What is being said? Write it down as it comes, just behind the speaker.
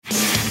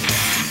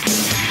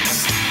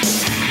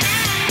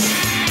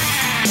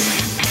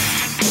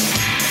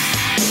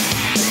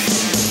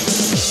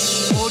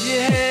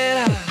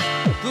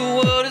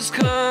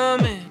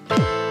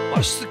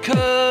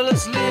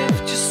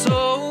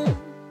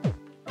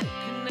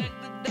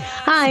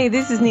Hi,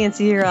 this is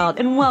Nancy Yearout,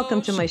 and welcome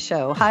to my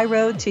show, High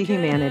Road to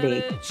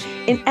Humanity.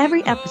 In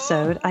every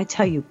episode, I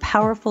tell you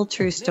powerful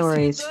true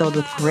stories filled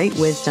with great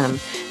wisdom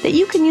that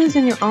you can use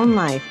in your own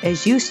life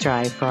as you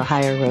strive for a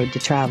higher road to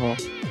travel.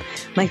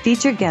 My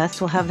featured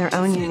guests will have their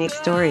own unique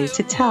stories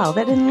to tell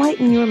that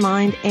enlighten your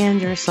mind and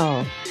your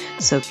soul.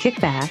 So kick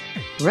back,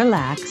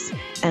 relax,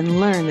 and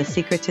learn the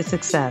secret to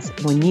success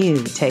when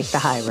you take the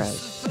high road.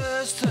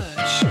 First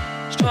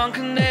touch, strong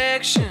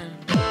connection.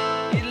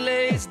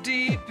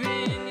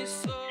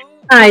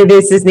 Hi,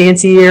 this is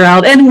Nancy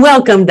Yearout, and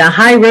welcome to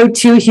High Road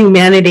to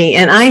Humanity.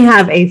 And I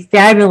have a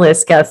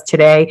fabulous guest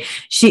today.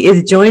 She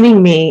is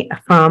joining me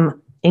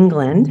from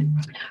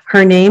England.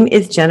 Her name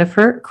is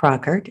Jennifer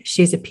Crockert.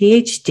 She's a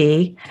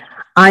PhD.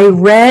 I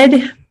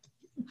read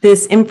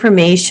this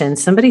information.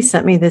 Somebody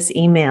sent me this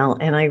email,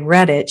 and I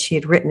read it. She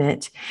had written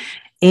it,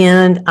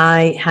 and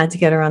I had to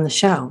get her on the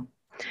show.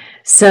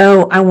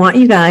 So I want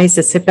you guys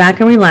to sit back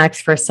and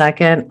relax for a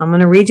second. I'm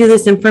going to read you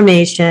this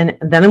information,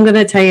 and then I'm going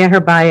to tell you her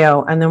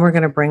bio, and then we're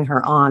going to bring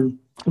her on.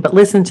 But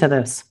listen to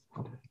this.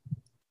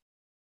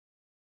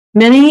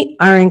 Many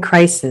are in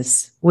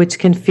crisis, which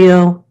can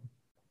feel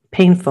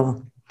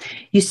painful.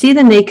 You see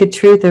the naked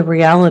truth of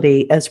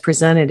reality as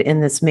presented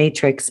in this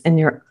matrix, and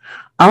you're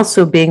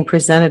also being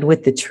presented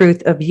with the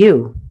truth of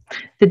you.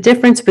 The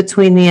difference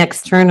between the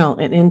external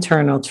and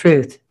internal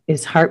truth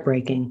is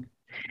heartbreaking.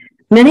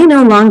 Many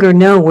no longer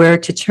know where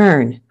to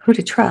turn, who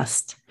to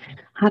trust,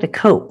 how to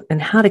cope,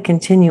 and how to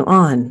continue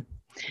on.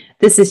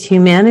 This is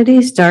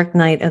humanity's dark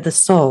night of the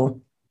soul,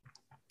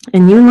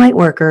 and you light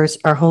workers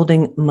are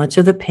holding much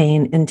of the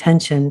pain and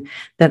tension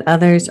that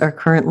others are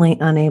currently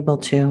unable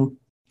to.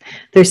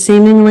 Their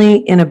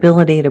seemingly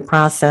inability to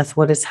process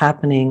what is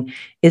happening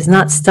is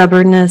not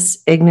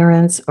stubbornness,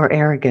 ignorance, or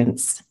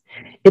arrogance.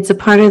 It's a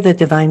part of the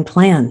divine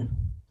plan.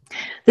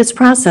 This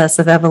process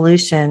of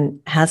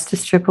evolution has to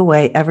strip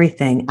away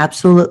everything,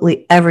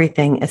 absolutely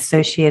everything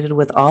associated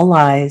with all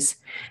lies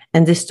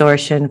and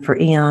distortion for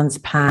eons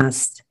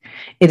past.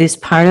 It is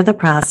part of the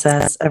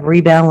process of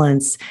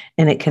rebalance,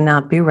 and it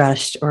cannot be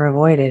rushed or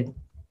avoided.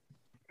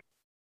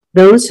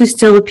 Those who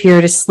still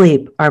appear to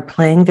sleep are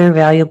playing their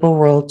valuable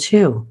role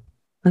too.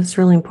 That's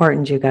really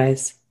important, you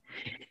guys.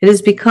 It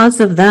is because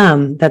of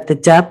them that the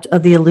depth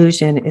of the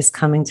illusion is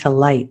coming to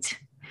light.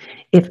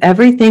 If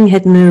everything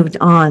had moved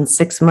on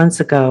 6 months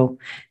ago,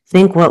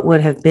 think what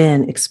would have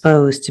been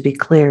exposed to be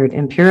cleared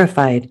and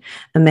purified.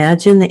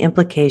 Imagine the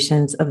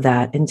implications of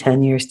that in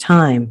 10 years'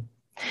 time.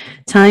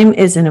 Time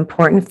is an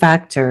important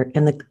factor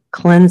in the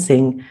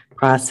cleansing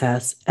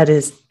process,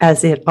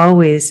 as it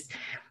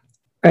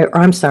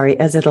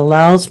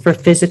allows for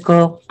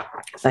physical,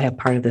 because I have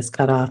part of this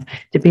cut off,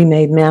 to be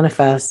made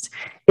manifest.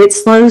 It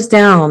slows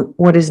down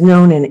what is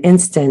known an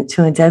instant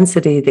to a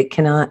density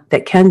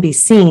that can be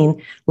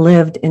seen,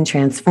 lived, and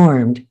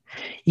transformed.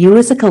 You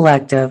as a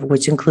collective,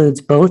 which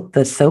includes both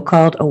the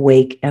so-called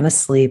awake and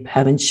asleep,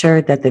 have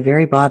ensured that the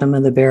very bottom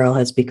of the barrel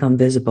has become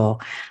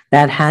visible.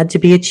 That had to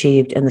be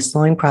achieved, and the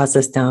slowing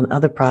process down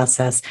of the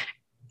process,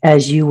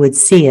 as you would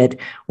see it,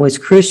 was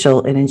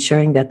crucial in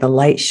ensuring that the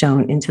light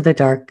shone into the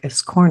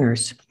darkest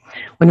corners.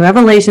 When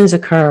revelations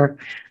occur,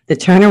 the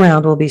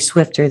turnaround will be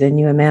swifter than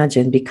you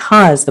imagine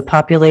because the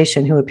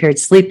population who appeared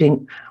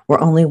sleeping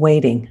were only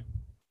waiting.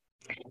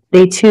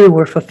 They too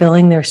were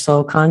fulfilling their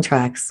soul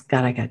contracts.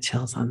 God, I got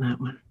chills on that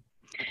one.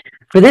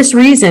 For this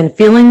reason,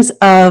 feelings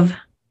of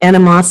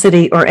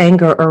animosity or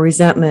anger or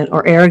resentment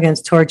or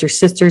arrogance towards your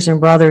sisters and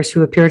brothers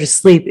who appear to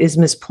sleep is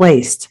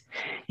misplaced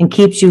and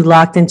keeps you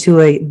locked into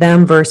a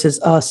them versus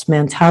us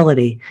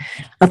mentality,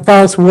 a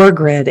false war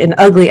grid, an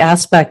ugly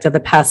aspect of the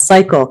past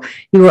cycle.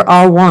 You are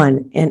all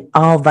one and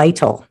all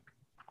vital.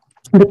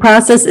 The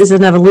process is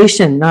an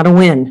evolution, not a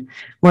win.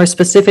 More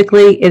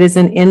specifically, it is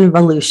an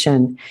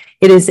involution.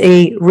 It is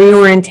a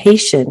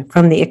reorientation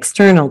from the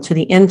external to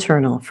the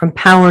internal, from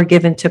power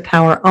given to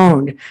power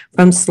owned,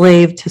 from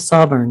slave to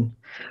sovereign.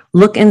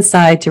 Look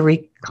inside to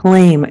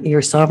reclaim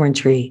your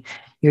sovereignty,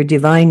 your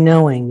divine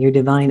knowing, your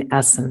divine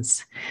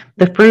essence.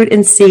 The fruit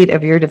and seed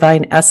of your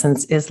divine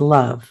essence is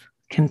love,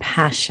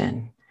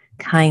 compassion,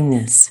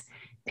 kindness,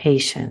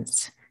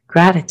 patience,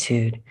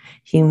 gratitude,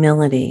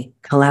 humility,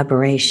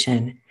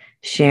 collaboration,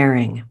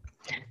 sharing.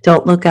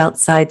 Don't look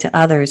outside to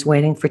others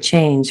waiting for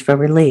change, for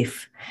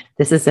relief.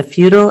 This is as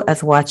futile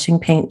as watching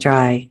paint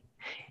dry.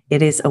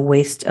 It is a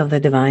waste of the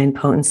divine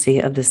potency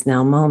of this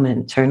now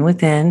moment. Turn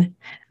within,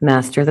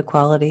 master the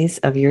qualities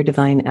of your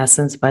divine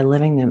essence by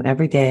living them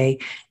every day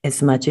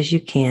as much as you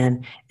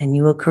can, and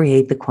you will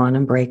create the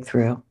quantum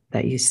breakthrough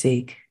that you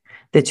seek.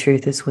 The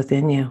truth is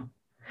within you.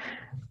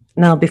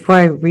 Now, before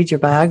I read your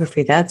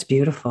biography, that's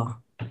beautiful.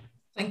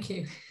 Thank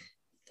you.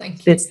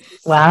 Thank you.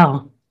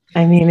 Wow.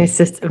 I mean, it's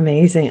just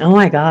amazing. Oh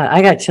my God.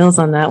 I got chills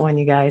on that one,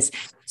 you guys.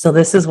 So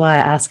this is why I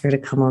asked her to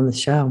come on the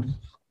show.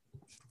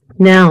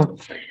 Now,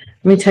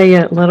 let me tell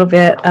you a little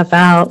bit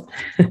about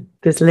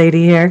this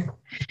lady here.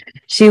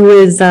 She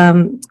was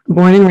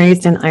born and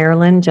raised in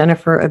Ireland.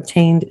 Jennifer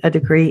obtained a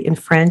degree in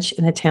French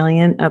and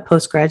Italian, a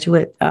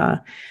postgraduate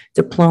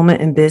diploma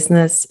in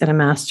business and a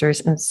master's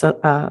in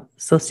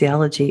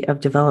sociology of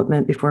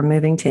development before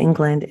moving to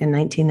England in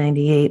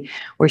 1998,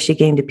 where she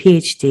gained a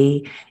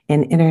PhD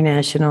in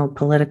international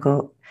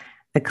political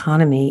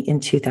economy in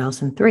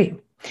 2003.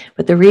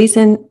 But the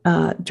reason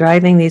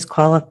driving these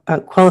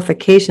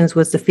qualifications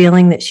was the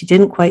feeling that she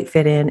didn't quite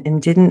fit in and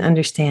didn't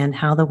understand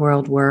how the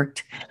world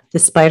worked.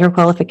 Despite her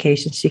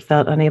qualifications, she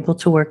felt unable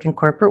to work in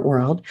corporate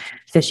world,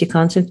 so she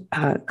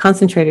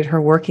concentrated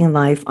her working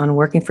life on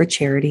working for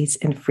charities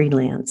and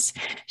freelance.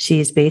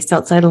 She is based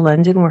outside of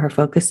London, where her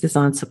focus is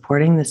on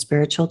supporting the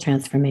spiritual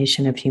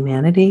transformation of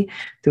humanity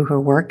through her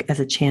work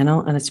as a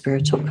channel and a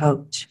spiritual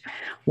coach.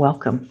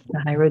 Welcome to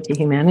High Road to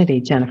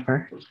Humanity,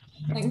 Jennifer.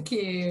 Thank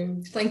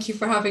you. Thank you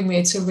for having me.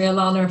 It's a real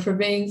honor to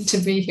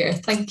be here.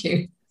 Thank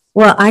you.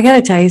 Well, I got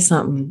to tell you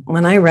something.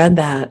 When I read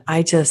that,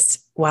 I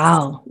just,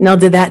 wow. Now,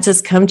 did that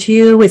just come to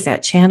you? Was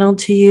that channeled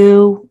to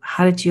you?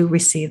 How did you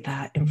receive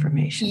that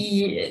information?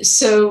 Yeah,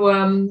 so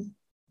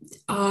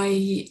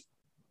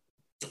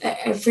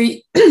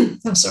every week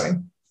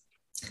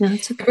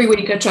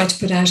I try to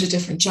put out a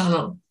different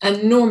channel.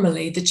 And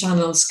normally the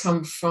channels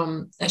come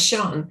from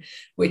Ashan,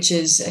 which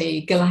is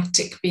a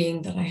galactic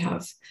being that I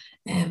have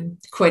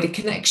quite a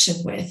connection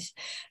with.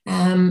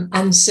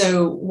 And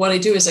so what I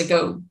do is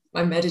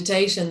I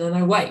meditate and then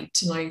I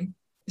wait and I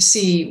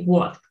see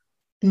what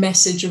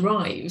message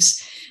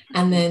arrives.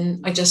 And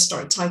then I just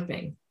start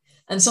typing.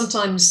 And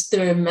sometimes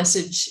the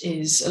message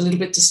is a little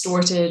bit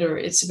distorted, or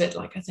it's a bit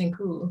like, I think,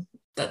 ooh,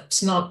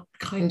 that's not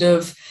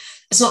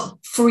it's not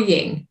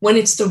freeing. When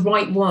it's the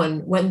right one,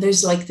 when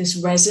there's like this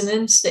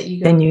resonance that you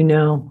go, then you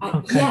know.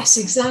 Okay. Yes,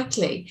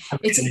 exactly.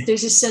 Okay.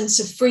 There's a sense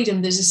of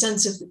freedom. There's a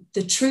sense of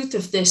the truth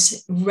of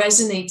this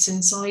resonates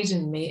inside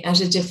in me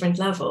at a different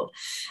level.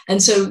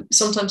 And so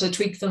sometimes I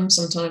tweak them.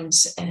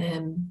 Sometimes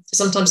I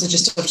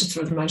just have to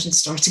throw them out and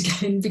start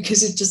again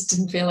because it just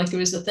didn't feel like it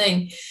was the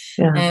thing.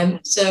 Yeah.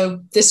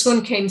 So this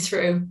one came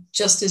through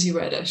just as you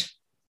read it.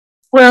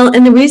 Well,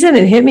 and the reason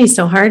it hit me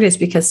so hard is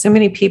because so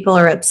many people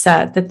are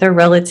upset that their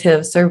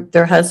relatives,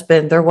 their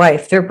husband, their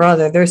wife, their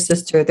brother, their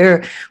sister,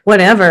 their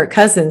whatever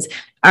cousins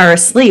are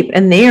asleep,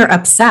 and they are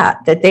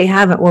upset that they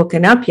haven't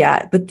woken up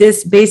yet. But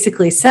this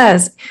basically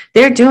says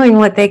they're doing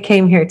what they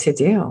came here to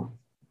do.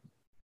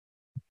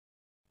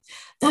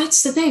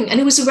 That's the thing. And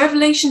it was a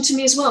revelation to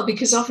me as well,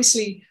 because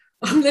obviously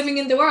I'm living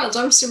in the world.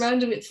 I'm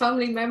surrounded with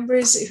family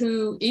members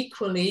who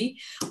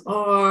equally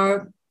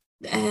are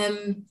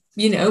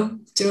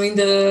doing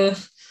the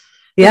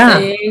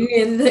thing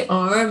in the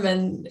arm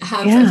and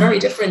have a very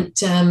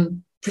different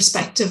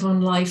perspective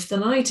on life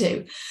than I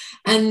do.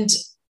 And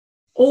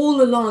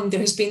all along,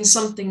 there has been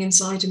something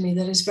inside of me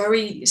that is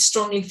very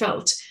strongly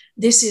felt.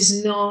 This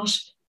is not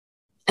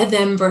a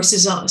them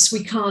versus us.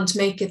 We can't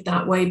make it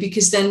that way,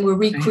 because then we're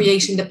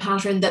recreating the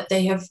pattern that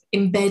they have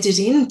embedded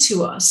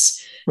into us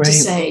to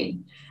say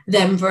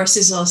them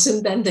versus us.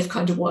 And then they've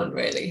kind of won,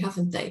 really,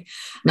 haven't they?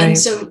 Right. And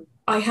so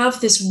I have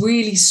this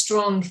really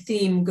strong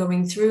theme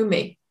going through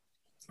me.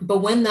 But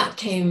when that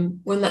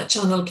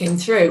channel came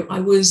through,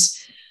 I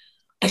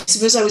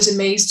suppose I was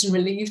amazed and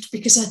relieved,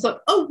 because I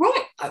thought, oh,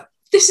 right,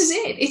 this is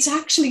it. It's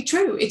actually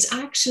true. It's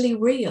actually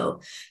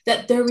real,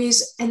 that there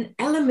is an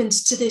element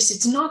to this.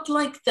 It's not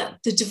like that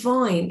the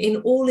divine in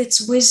all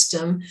its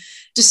wisdom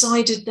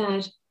decided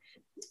that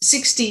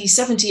 60,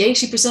 70,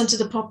 80% of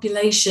the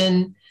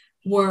population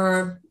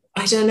were,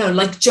 I don't know,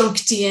 like junk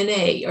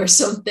DNA or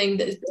something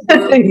that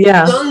were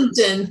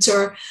redundant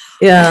or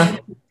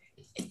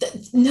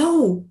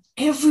no,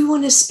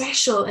 everyone is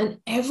special and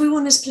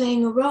everyone is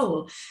playing a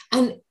role,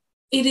 and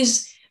it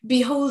is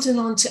beholden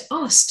onto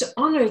us to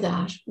honor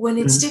that when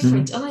it's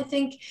different. And I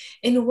think,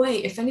 in a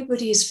way, if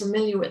anybody is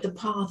familiar with the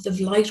path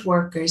of light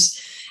workers,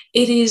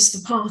 it is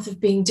the path of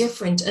being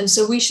different, and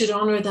so we should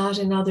honor that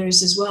in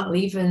others as well,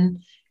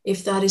 even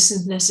if that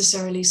isn't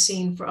necessarily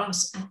seen for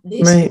us at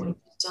this point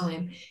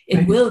time.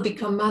 It will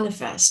become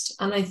manifest.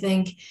 And I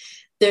think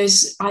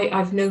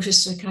I've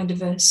noticed a kind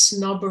of a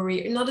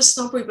snobbery, not a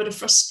snobbery, but a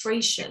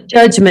frustration.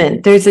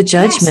 Judgment. There's a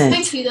judgment. Yes,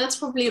 thank you. That's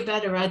probably a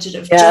better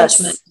adjective. Yes.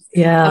 Judgment.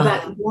 Yeah.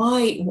 About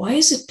why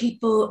is it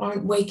people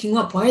aren't waking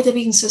up? Why are they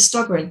being so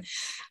stubborn?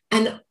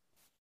 And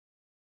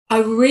I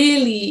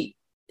really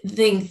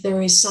think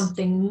there is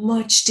something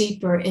much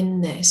deeper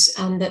in this,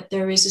 and that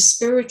there is a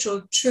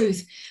spiritual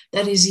truth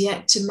that is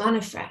yet to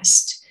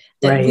manifest,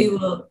 that we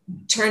will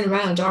turn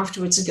around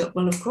afterwards and go,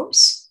 well, of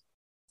course,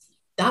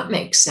 that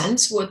makes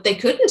sense. What they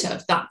couldn't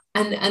have that.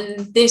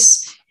 And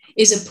this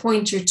is a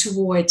pointer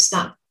towards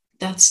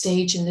that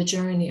stage in the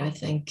journey, I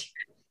think.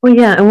 Well,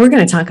 yeah, and we're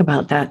going to talk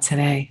about that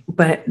today.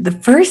 But the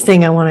first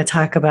thing I want to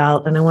talk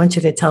about, and I want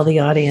you to tell the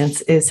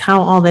audience, is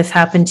how all this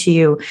happened to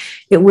you.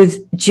 It was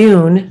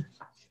June.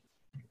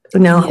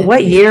 Now,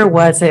 what year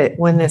was it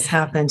when this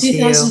happened to you?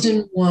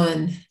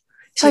 2001.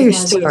 Tell your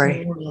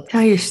story.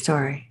 Tell your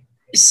story.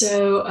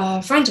 So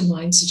a friend of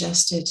mine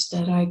suggested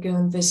that I go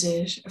and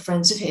visit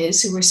friends of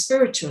his who were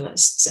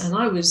spiritualists. And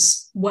I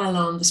was well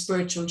on the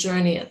spiritual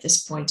journey at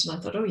this point. And I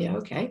thought, oh, yeah,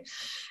 okay.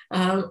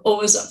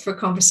 Always up for a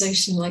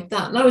conversation like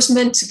that. And I was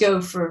meant to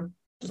go for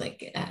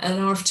like an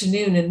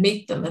afternoon and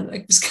meet them. And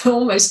it was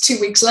almost 2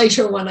 weeks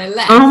later when I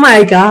left. Oh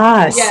my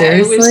gosh. Yeah,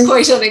 seriously? It was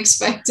quite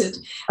unexpected.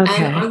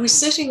 Okay. And I was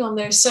sitting on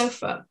their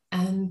sofa,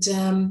 and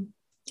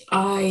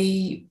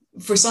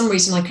for some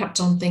reason, I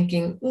kept on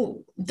thinking,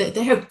 oh,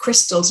 they have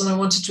crystals, and I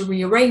wanted to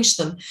rearrange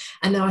them.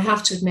 And now I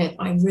have to admit,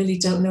 I really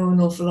don't know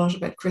an awful lot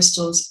about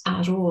crystals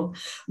at all.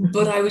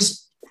 But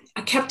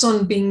I kept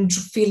on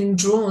feeling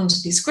drawn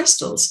to these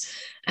crystals.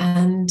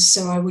 And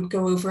so I would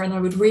go over and I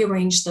would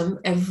rearrange them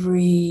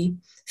every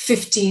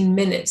 15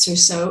 minutes or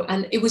so.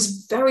 And it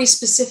was very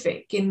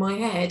specific in my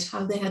head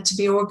how they had to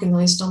be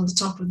organized on the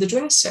top of the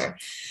dresser.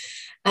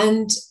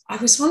 And I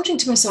was wondering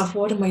to myself,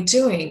 what am I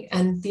doing?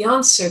 And the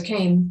answer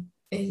came,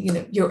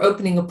 you're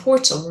opening a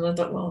portal. And I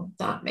thought, well,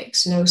 that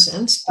makes no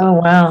sense. Oh,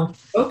 wow.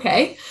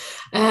 Okay.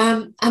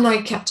 And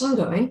I kept on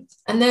going.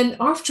 And then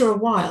after a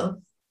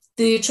while,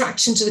 the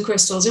attraction to the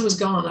crystals, it was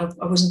gone.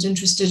 I wasn't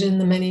interested in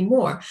them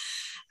anymore.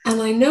 And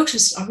I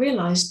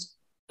realized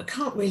I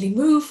can't really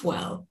move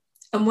well.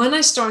 And when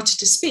I started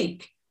to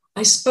speak,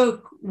 I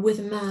spoke with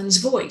a man's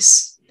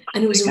voice,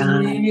 and it was a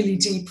really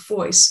deep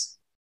voice.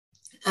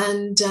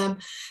 And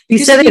you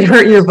said it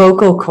hurt your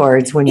vocal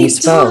cords when you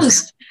spoke.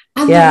 Does.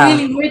 And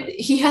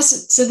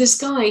so this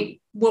guy,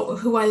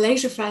 who I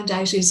later found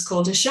out is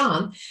called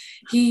Ashan,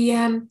 he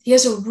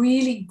has a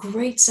really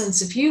great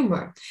sense of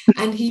humor,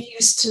 and he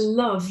used to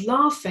love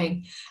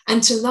laughing.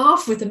 And to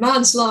laugh with a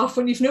man's laugh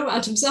when you've no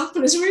Adam's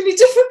apple is really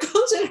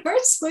difficult. It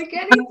hurts like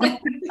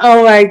anything.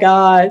 Oh my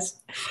gosh.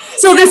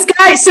 So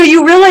so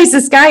you realize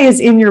this guy is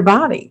in your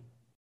body.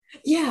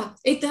 Yeah,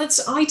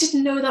 I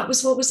didn't know that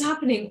was what was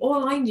happening.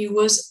 All I knew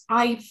was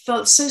I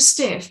felt so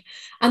stiff.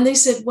 And they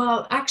said,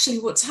 well, actually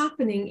what's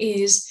happening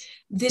is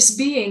this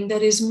being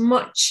that is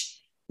much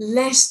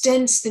less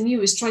dense than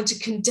you is trying to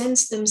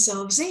condense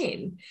themselves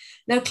in.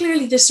 Now,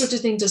 clearly this sort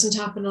of thing doesn't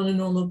happen on a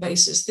normal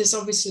basis. This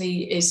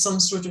obviously is some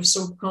sort of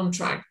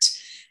subcontract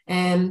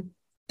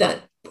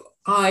that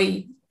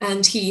I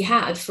and he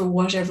had for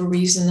whatever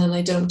reason, and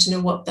I don't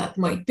know what that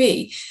might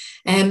be.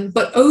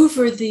 But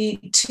over the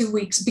 2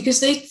 weeks,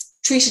 because they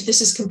treated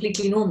this as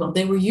completely normal,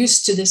 they were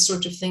used to this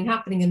sort of thing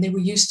happening, and they were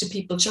used to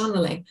people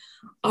channeling.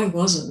 I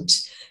wasn't.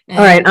 All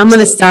right, I'm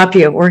going to stop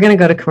you. We're going to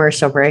go to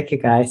commercial break, you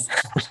guys.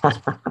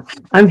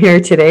 I'm here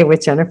today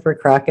with Jennifer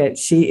Crockett.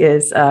 She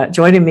is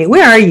joining me.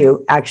 Where are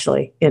you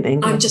actually in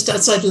England? I'm just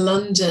outside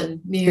London,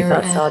 near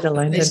outside of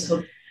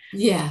London.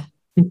 Yeah.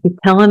 And she's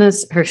telling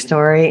us her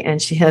story,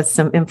 and she has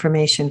some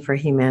information for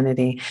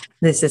humanity.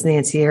 This is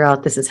Nancy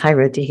Yearout. This is High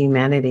Road to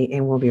Humanity,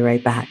 and we'll be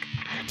right back.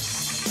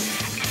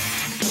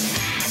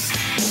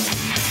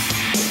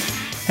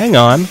 Hang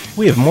on,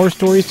 we have more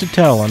stories to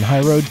tell on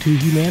High Road to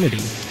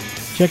Humanity.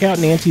 Check out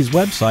Nancy's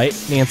website,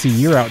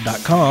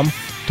 nancyyearout.com,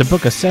 to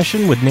book a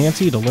session with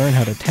Nancy to learn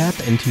how to tap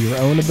into your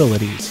own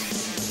abilities.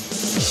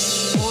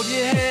 Hold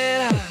your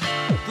head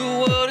high, the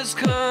world is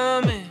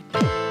coming.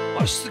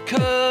 Watch the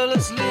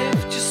colors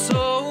lift your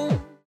soul.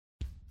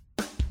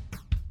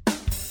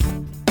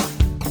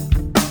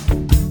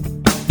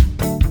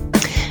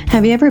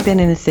 Have you ever been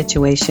in a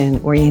situation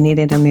where you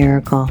needed a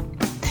miracle?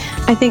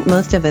 I think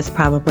most of us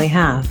probably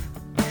have.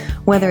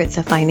 Whether it's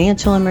a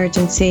financial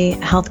emergency,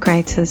 health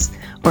crisis,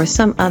 or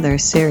some other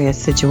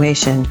serious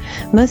situation,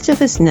 most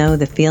of us know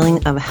the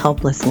feeling of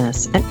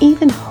helplessness and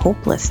even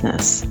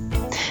hopelessness.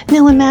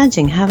 Now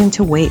imagine having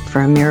to wait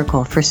for a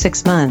miracle for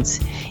 6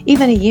 months,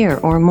 even a year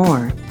or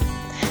more.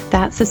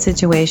 That's the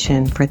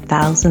situation for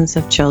thousands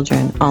of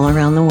children all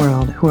around the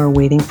world who are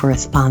waiting for a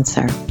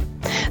sponsor.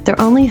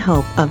 Their only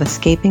hope of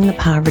escaping the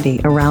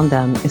poverty around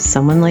them is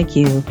someone like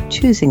you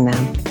choosing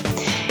them.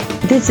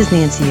 This is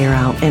Nancy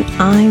Yearout, and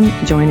I'm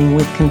joining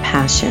with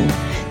compassion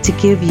to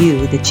give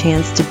you the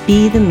chance to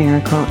be the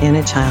miracle in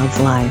a child's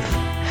life.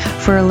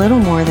 For a little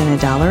more than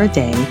 $1 a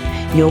day,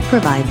 you'll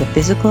provide the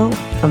physical,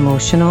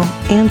 emotional,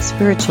 and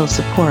spiritual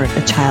support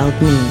a child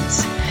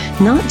needs,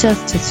 not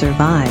just to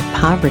survive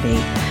poverty,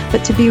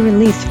 but to be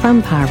released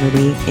from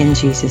poverty in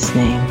Jesus'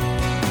 name.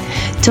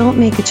 Don't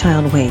make a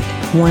child wait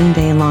one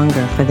day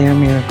longer for their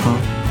miracle.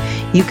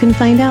 You can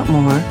find out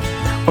more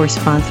or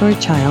sponsor a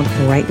child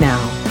right now.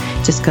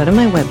 Just go to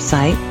my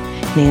website,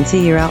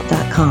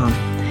 nancyyearout.com.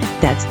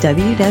 That's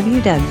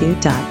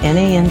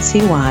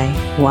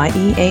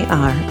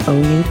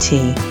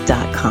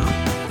www.nancyyearout.com.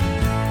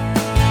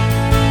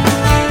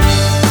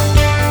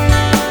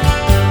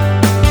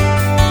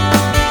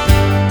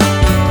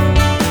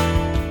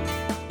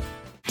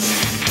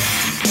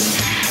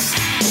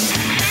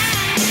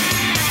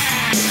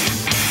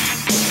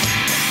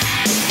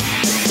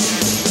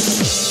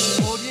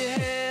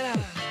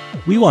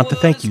 We want to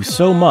thank you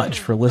so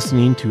much for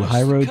listening to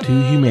High Road to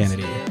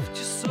Humanity.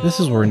 This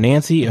is where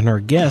Nancy and her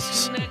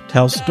guests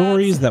tell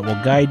stories that will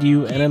guide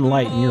you and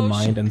enlighten your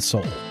mind and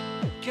soul.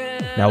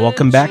 Now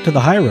welcome back to the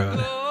High Road.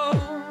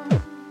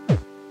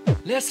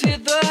 Let's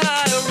hit the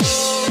high road.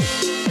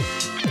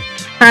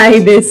 Hi,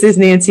 this is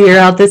Nancy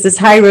Yearout. This is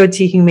High Road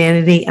to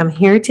Humanity. I'm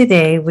here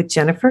today with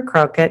Jennifer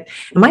Crockett.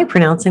 Am I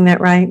pronouncing that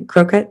right?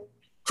 Crockett?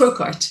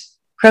 Crockett.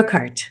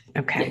 Krokart.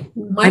 Okay.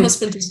 My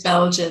husband is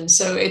Belgian,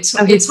 so it's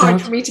hard Belgian.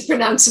 for me to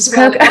pronounce as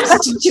well.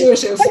 It's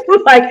intuitive.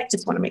 I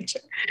just want to make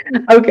sure.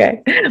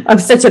 Okay. I'm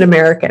such an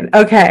American.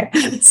 Okay.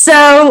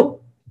 So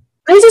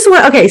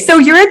so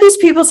you're at these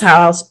people's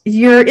house,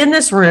 you're in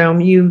this room,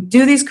 you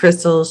do these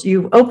crystals,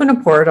 you open a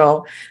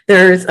portal.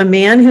 There's a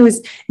man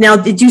now,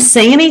 did you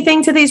say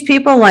anything to these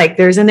people? Like,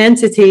 there's an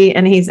entity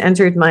and he's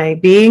entered my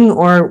being,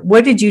 or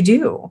what did you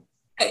do?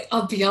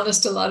 I'll be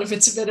honest, a lot of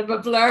it's a bit of a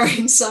blur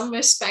in some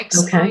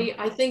respects. Okay.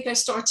 I think I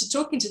started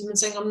talking to them and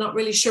saying, I'm not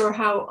really sure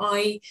how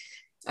I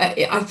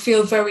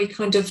feel very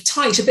kind of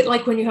tight, a bit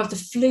like when you have the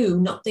flu,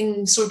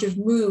 nothing sort of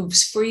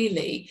moves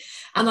freely.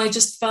 And I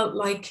just felt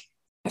like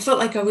I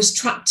was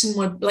trapped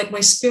my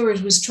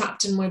spirit was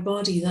trapped in my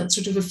body, that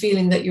sort of a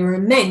feeling that you're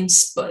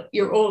immense, but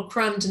you're all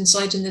crammed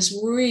inside in this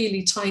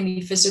really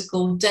tiny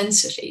physical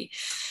density.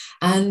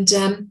 And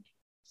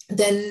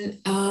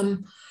then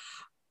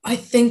I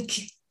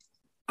think,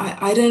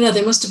 I don't know,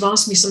 they must have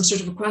asked me some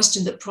sort of a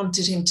question that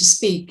prompted him to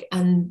speak.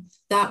 And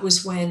that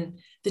was when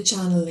the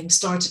channeling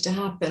started to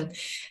happen.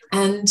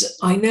 And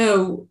I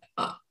know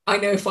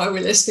if I were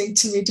listening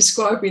to me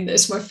describing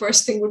this, my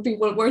first thing would be,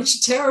 well, weren't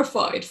you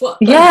terrified? What?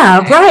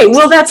 Yeah, right.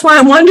 Well, that's why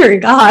I'm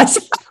wondering, gosh.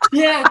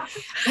 Yeah.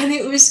 And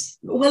it was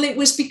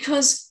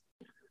because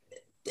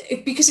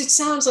it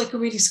sounds like a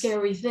really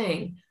scary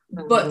thing,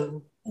 but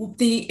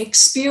the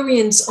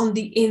experience on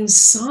the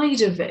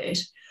inside of it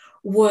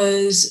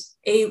was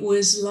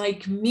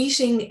like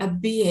meeting a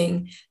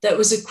being that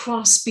was a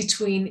cross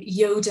between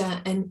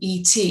Yoda and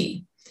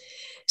E.T.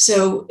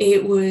 So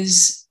it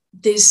was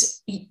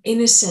this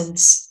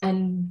innocence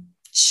and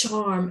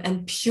charm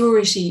and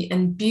purity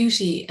and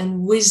beauty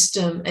and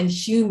wisdom and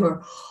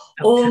humor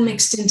all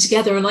mixed in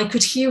together, and I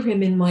could hear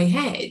him in my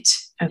head.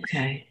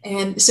 Okay.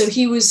 And so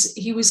he was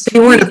you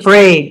weren't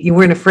afraid.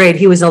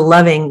 He was a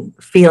loving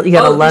feel. You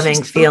got a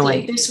loving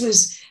feeling. This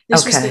was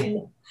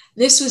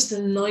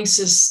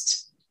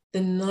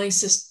the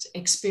nicest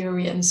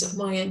experience of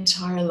my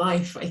entire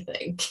life, I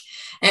think.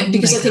 And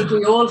because I think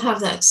we all have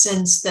that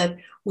sense that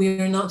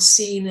we are not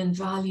seen and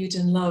valued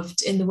and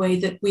loved in the way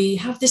that we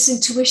have this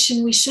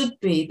intuition we should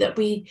be,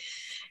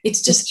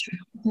 it's just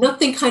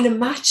nothing kind of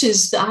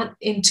matches that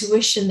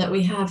intuition that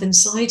we have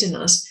inside in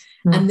us.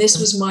 Mm-hmm. And this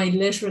was my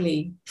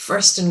literally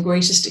first and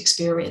greatest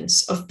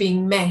experience of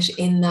being met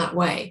in that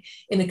way,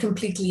 in a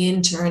completely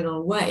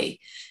internal way.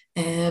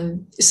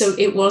 So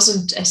it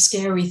wasn't a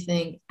scary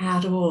thing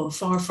at all,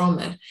 far from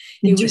it.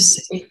 It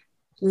was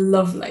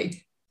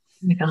lovely.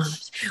 Oh my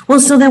gosh. Well,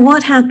 so then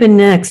what happened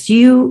next?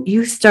 You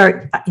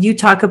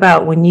talk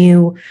about when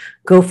you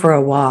go for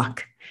a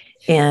walk,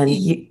 and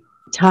you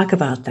talk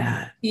about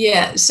that.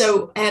 Yeah.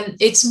 So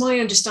it's my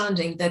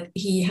understanding that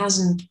he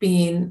hasn't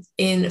been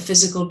in a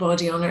physical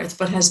body on Earth,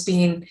 but has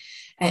been,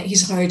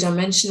 he's higher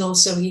dimensional.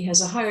 So he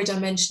has a higher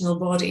dimensional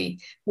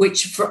body,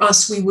 which for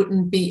us, we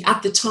wouldn't be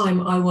at the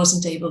time. I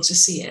wasn't able to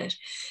see it.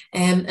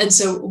 And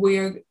so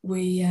we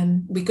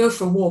go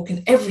for a walk,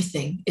 and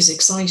everything is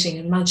exciting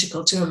and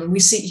magical to him. And we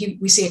see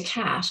a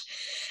cat,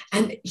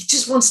 and he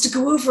just wants to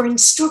go over and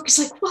stroke. He's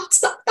like, "What's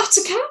that? That's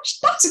a cat.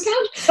 That's a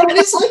cat." And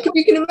it's like, if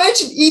you can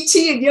imagine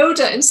E.T. and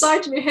Yoda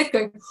inside in your head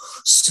going,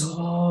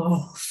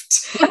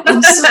 "Soft,"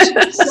 and such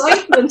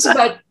excitement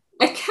about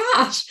a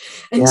cat,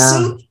 and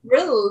so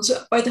thrilled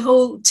by the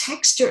whole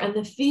texture and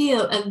the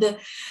feel and the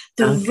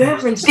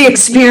reverence, the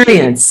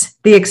experience.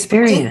 The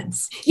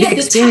tactileness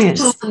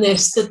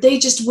that they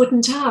just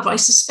wouldn't have, I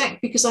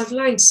suspect, because I've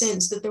learned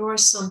since that there are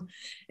some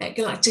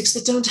galactics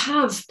that don't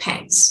have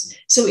pets,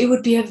 so it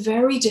would be a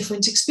very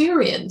different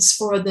experience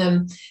for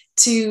them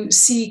to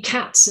see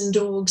cats and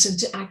dogs and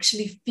to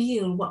actually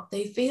feel what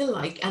they feel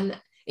like and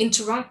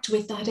interact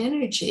with that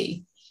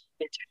energy.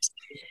 Interesting.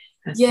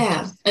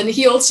 Yeah. And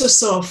he also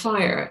saw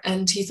fire,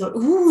 and he thought,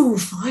 ooh,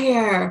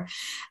 fire.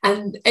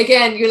 And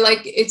again, you're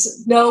like,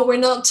 no, we're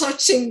not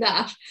touching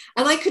that.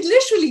 And I could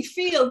literally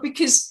feel,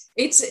 because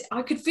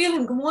I could feel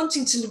him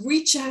wanting to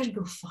reach out and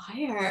go,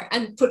 fire,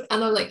 and I'm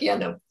like, yeah,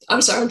 no,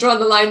 I'm sorry, I'm drawing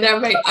the line there,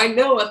 mate. I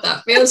know what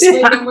that feels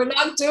like, and we're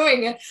not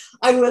doing it.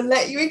 I will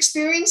let you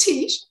experience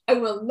heat. I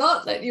will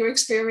not let you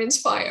experience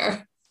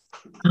fire.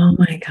 Oh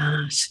my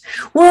gosh.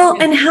 Well,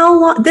 and how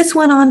long? This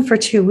went on for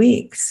 2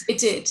 weeks. It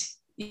did.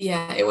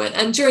 Yeah, it went.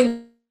 And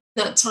during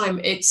that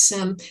time, it's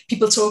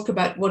people talk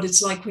about what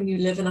it's like when you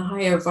live in a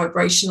higher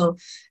vibrational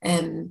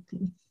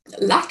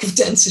lack of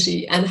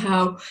density, and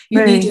how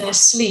you need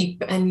less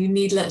sleep and you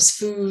need less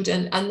food,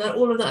 and that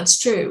all of that's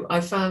true.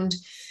 I found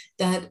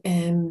that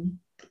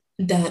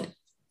that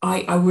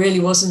I really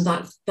wasn't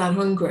that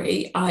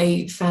hungry.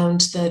 I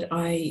found that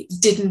I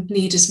didn't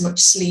need as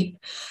much sleep.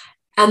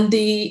 And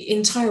the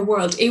entire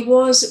world, it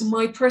was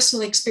my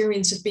personal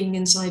experience of being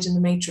inside in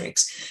the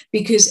Matrix,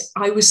 because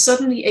I was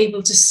suddenly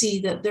able to see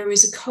that there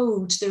is a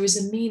code, there is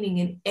a meaning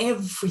in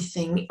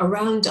everything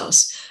around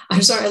us.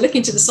 I'm sorry, I'm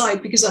looking to the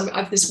side because I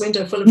have this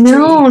window full of trees.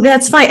 No,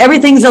 that's fine.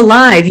 Everything's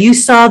alive. You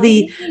saw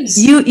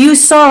you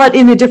saw it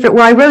in a different,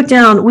 well, I wrote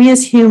down, we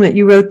as human,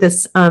 you wrote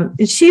this,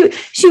 she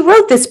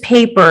wrote this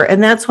paper, and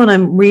that's what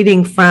I'm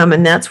reading from,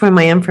 and that's where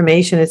my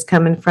information is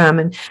coming from.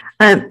 And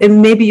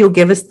And maybe you'll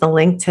give us the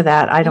link to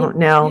that. I don't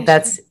know.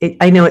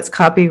 I know it's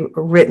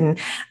copywritten,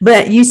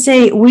 but you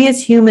say we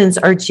as humans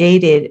are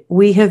jaded.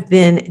 We have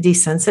been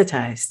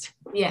desensitized.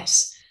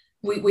 Yes.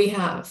 We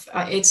have.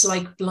 It's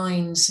like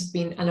blinds have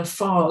been, and a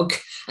fog,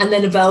 and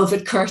then a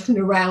velvet curtain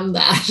around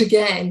that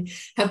again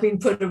have been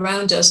put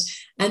around us.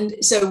 And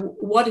so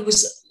what it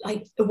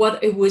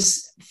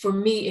was for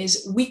me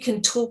is we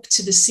can talk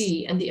to the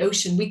sea and the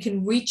ocean. We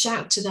can reach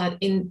out to that,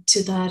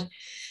 into that,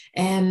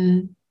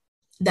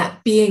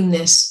 that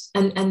beingness,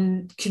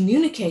 and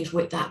communicate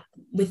with that.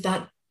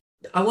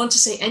 I want to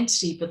say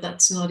entity, but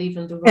that's not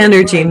even the right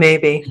energy word.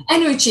 Maybe.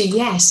 Energy,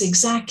 yes,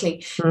 exactly.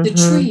 Mm-hmm. The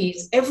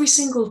trees, every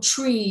single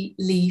tree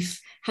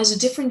leaf has a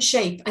different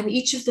shape, and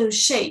each of those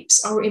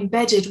shapes are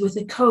embedded with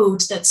a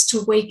code that's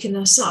to waken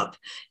us up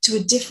to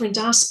a different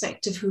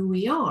aspect of who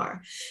we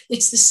are.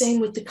 It's the same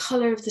with the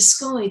color of the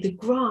sky, the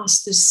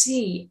grass, the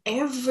sea.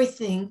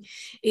 Everything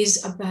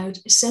is about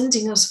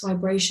sending us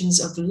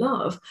vibrations of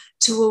love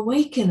to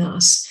awaken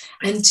us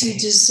and to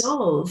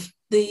dissolve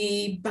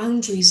the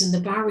boundaries and the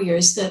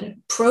barriers that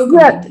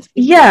program.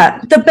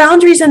 Yeah, the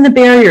boundaries and the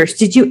barriers.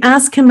 Did you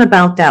ask him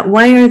about that?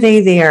 Why are they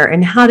there,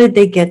 and how did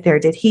they get there?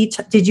 Did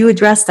you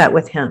address that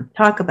with him?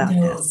 Talk about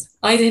this.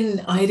 I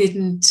didn't.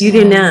 You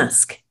didn't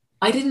ask.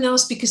 I didn't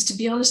ask because, to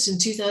be honest, in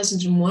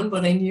 2001,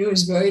 what I knew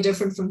is very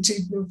different from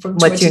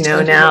what you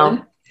know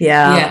now.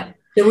 Yeah.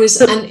 There was,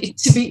 and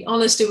to be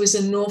honest, there was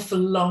an awful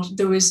lot.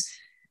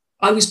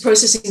 I was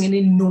processing an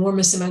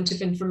enormous amount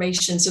of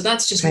information. So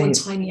that's just one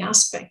tiny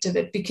aspect of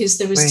it, because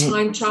there was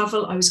time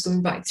travel. I was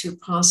going back through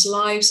past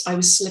lives. I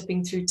was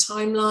slipping through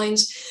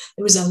timelines.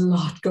 There was a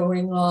lot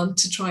going on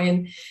to try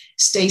and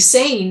stay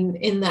sane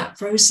in that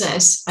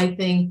process. I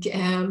think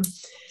I'm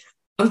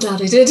glad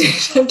I did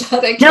it. I'm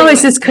glad I No,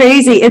 it's just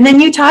crazy. And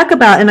then you talk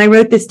about, and I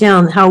wrote this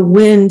down, how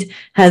wind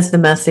has the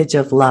message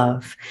of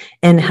love,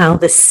 and how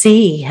the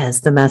sea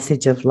has the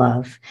message of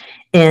love,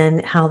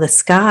 and how the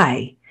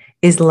sky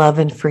is love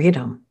and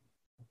freedom.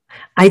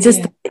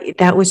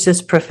 That was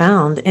just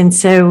profound. And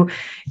so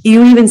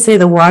you even say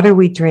the water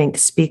we drink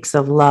speaks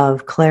of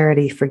love,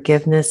 clarity,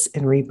 forgiveness,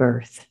 and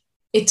rebirth.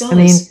 It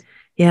does.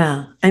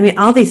 I mean,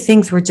 all these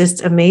things were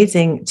just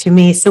amazing to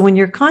me. So when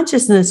your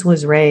consciousness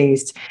was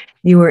raised,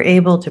 you were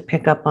able to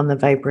pick up on the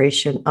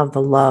vibration of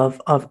the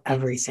love of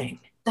everything.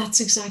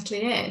 That's exactly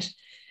it.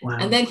 Wow.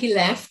 And then he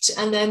left,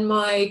 and then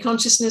my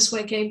consciousness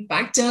came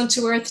back down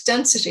to earth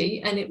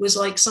density, and it was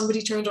like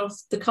somebody turned off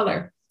the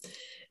color.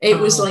 It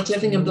was like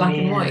living in black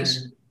and white.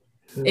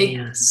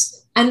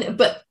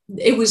 But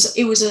it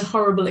was a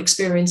horrible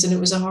experience, and it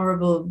was a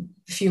horrible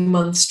few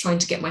months trying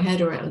to get my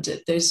head around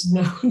it. There's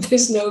no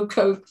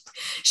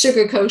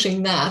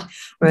sugarcoating that.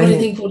 But I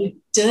think what it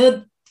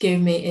did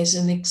give me is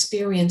an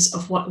experience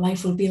of what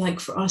life will be like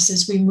for us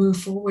as we move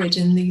forward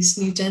in these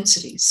new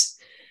densities.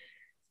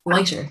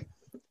 Lighter.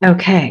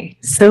 Okay,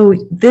 so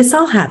this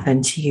all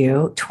happened to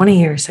you 20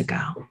 years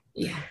ago.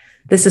 Yeah.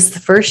 This is the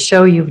first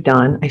show you've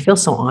done. I feel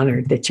so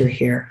honored that you're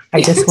here.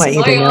 I just want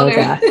you to know honor.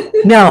 that.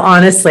 No,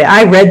 honestly,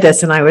 I read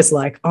this and I was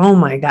like, oh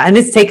my God. And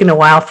it's taken a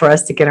while for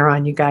us to get her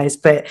on, you guys,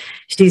 but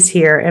she's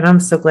here and I'm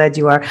so glad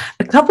you are.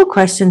 A couple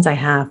questions I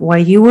have: why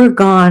you were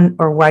gone,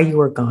 or why you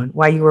were gone,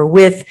 why you were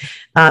while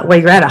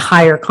you're at a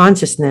higher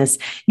consciousness.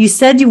 You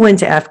said you went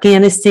to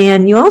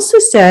Afghanistan. You also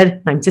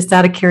said, I'm just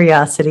out of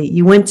curiosity,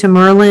 you went to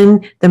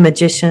Merlin the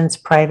magician's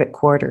private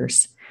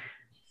quarters.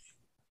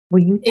 Will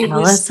you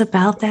tell us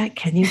about that?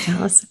 Can you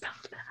tell us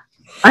about that?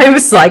 I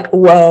was like,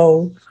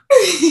 whoa.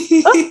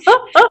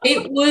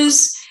 It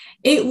was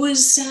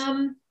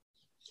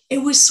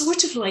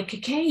sort of like a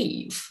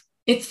cave.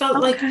 It felt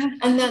like,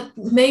 and that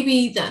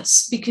maybe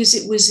that's because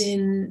it was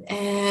in,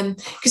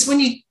 because when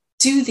you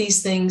do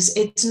these things,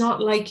 it's not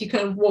like you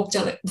kind of walk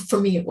down it. For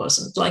me, it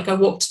wasn't like I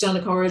walked down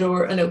a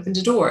corridor and opened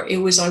a door. I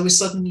was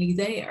suddenly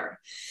there.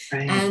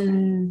 Right.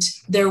 And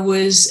there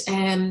was,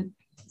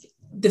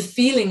 the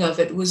feeling of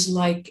it was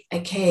like a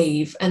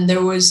cave, and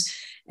there was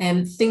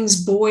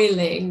things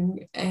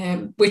boiling,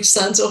 which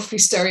sounds awfully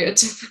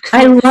stereotypical.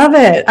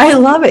 I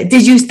love it.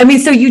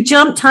 So you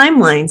jump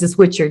timelines is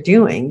what you're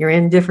doing. You're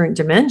in different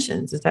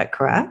dimensions. Is that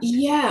correct?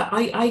 Yeah,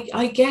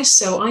 I guess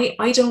so.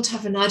 I don't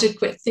have an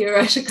adequate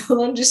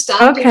theoretical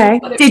understanding. Okay.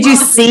 Did you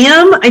see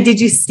him? Did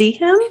you see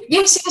him?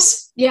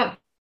 Yes. Yeah.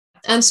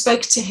 And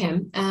spoke to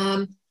him.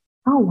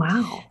 Oh,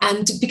 wow.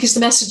 And because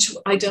the message,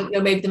 I don't know,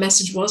 maybe the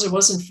message was or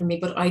wasn't for me,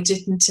 but I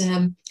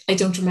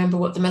don't remember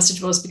what the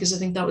message was, because I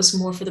think that was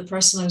more for the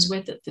person I was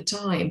with at the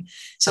time.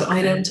 So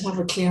I don't have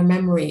a clear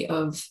memory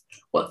of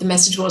what the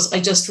message was. I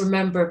just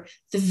remember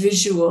the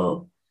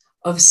visual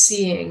of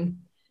seeing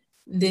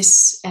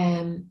this,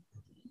 the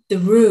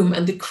room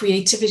and the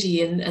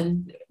creativity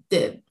and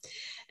it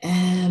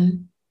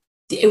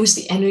was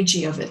the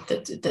energy of it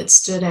that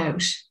stood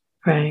out.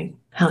 Right.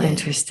 How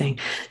interesting.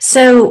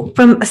 So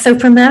from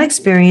that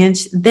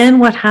experience, then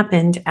what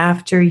happened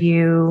after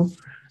you,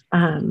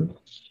 kind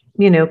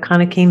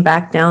of came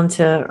back down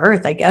to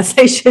earth, I guess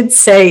I should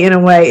say, in a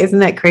way? Isn't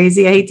that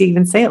crazy? I hate to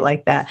even say it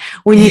like that.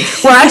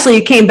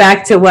 You came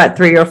back to what,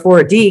 3 or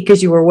 4D,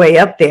 because you were way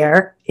up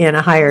there, in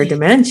a higher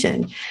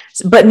dimension.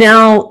 But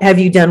now, have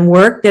you done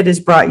work that has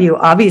brought you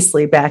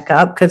obviously back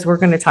up? Because we're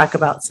going to talk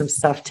about some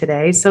stuff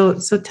today. So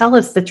tell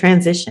us the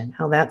transition,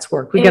 how that's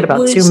worked. We got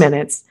about 2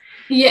 minutes.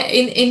 Yeah,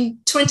 in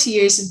 20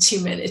 years and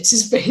 2 minutes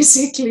is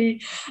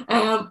basically,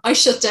 I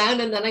shut down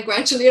and then I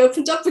gradually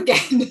opened up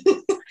again.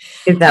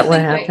 Is that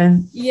what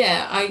happened?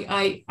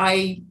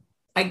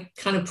 I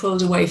kind of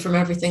pulled away from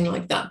everything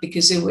like that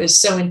because it was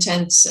so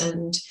intense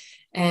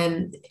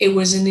and it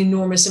was an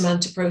enormous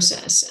amount to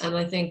process. And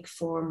I think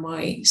for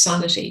my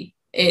sanity,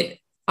 it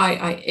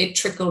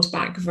trickled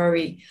back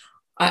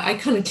I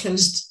kind of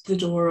closed the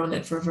door on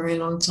it for a very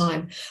long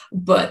time.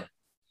 But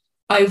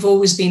I've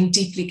always been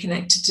deeply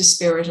connected to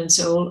spirit and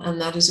soul, and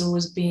that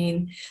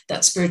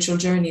spiritual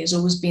journey has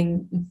always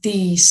been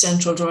the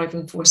central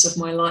driving force of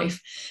my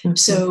life. Mm-hmm.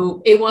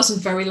 So it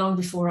wasn't very long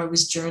before I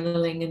was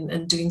journaling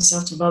and doing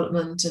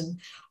self-development and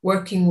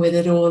working with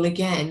it all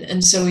again.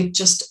 And so it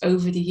just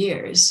over the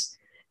years,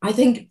 I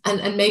think,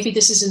 and maybe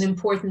this is an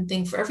important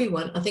thing for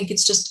everyone, I think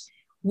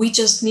we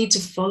just need to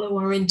follow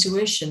our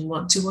intuition.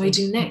 What do I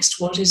do next?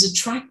 What is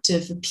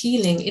attractive,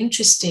 appealing,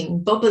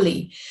 interesting,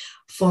 bubbly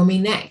for me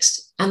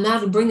next? And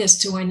that'll bring us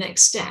to our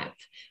next step,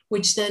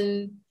 which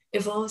then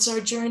evolves our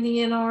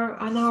journey and our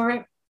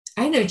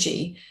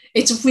energy.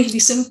 It's really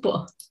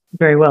simple.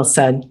 Very well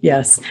said.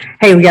 Yes.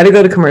 Hey, we got to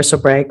go to commercial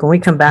break. When we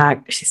come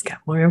back, she's got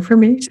more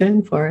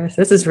information for us.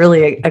 This is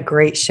really a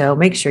great show.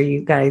 Make sure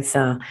you guys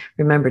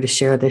remember to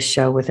share this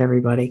show with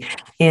everybody.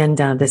 And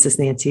this is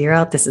Nancy Year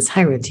Out. This is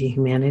High Road to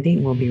Humanity.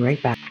 We'll be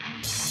right back.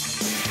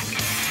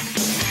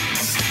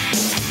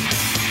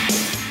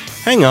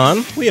 Hang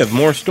on, we have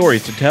more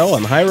stories to tell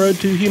on High Road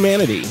to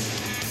Humanity.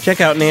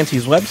 Check out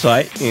Nancy's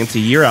website,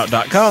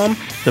 nancyyearout.com,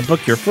 to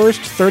book your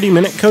first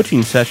 30-minute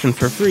coaching session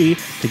for free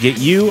to get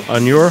you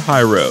on your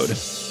high road.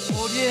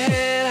 Hold your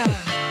head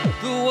high,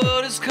 the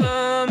world is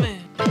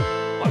coming.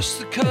 Watch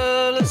the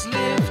colors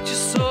lift your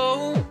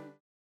soul.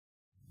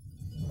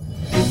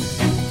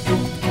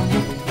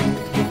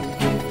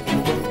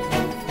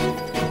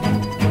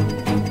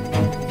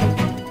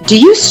 Do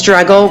you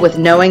struggle with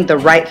knowing the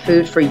right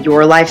food for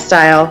your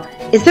lifestyle?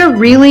 Is there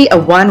really a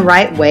one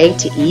right way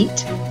to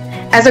eat?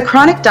 As a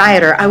chronic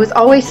dieter, I was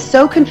always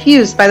so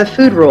confused by the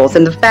food rules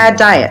and the fad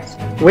diets.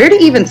 Where to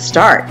even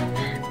start?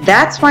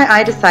 That's why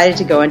I decided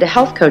to go into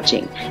health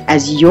coaching.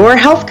 As your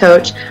health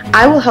coach,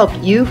 I will help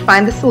you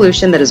find the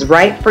solution that is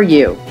right for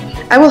you.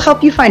 I will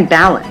help you find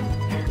balance.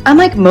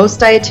 Unlike most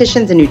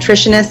dietitians and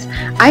nutritionists,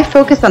 I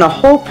focus on a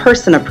whole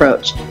person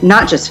approach,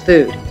 not just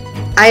food.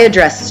 I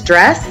address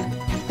stress,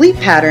 sleep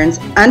patterns,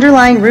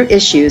 underlying root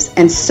issues,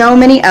 and so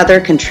many other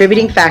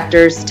contributing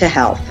factors to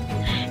health.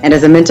 And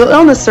as a mental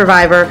illness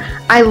survivor,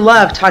 I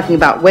love talking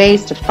about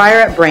ways to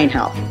fire up brain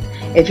health.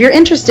 If you're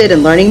interested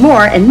in learning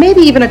more and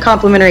maybe even a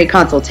complimentary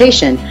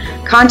consultation,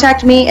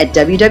 contact me at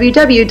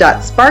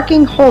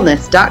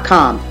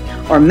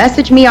www.sparkingwholeness.com or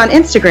message me on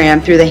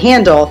Instagram through the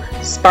handle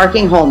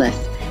Sparking Wholeness.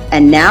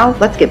 And now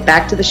let's get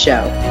back to the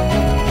show.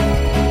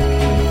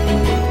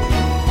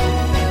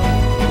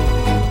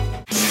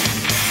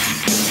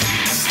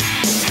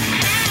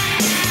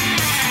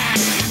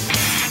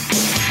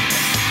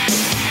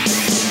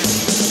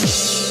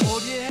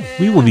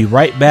 We will be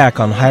right back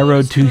on High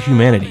Road to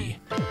Humanity.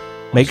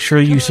 Make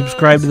sure you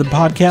subscribe to the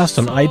podcast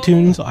on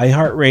iTunes,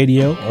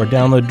 iHeartRadio, or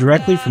download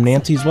directly from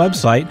Nancy's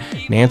website,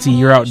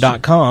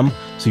 nancyyearout.com,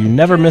 so you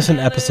never miss an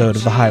episode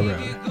of The High Road.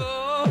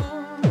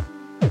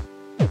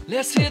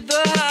 Let's hit the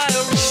high road.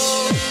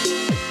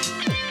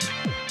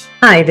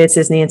 Hi, this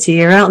is Nancy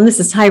Year Out, and this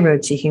is High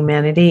Road to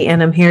Humanity,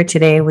 and I'm here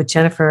today with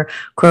Jennifer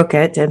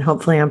Crockett, and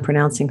hopefully I'm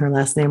pronouncing her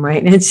last name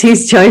right, and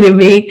she's joining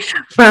me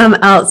from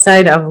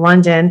outside of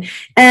London,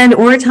 and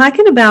we're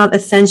talking about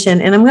ascension,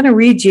 and I'm going to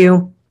read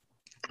you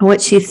what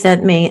she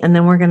sent me, and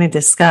then we're going to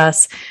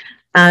discuss.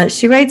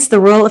 She writes, the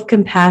role of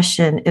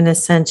compassion in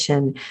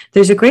ascension.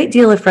 There's a great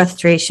deal of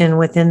frustration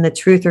within the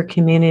truther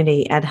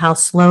community at how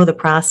slow the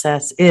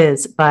process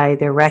is by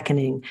their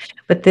reckoning,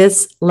 but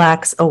this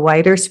lacks a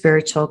wider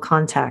spiritual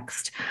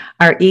context.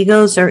 Our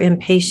egos are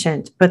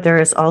impatient, but there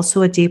is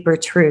also a deeper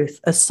truth,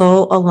 a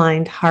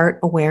soul-aligned heart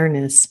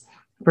awareness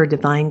for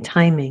divine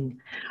timing.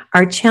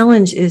 Our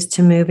challenge is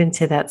to move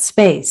into that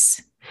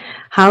space.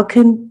 How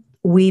can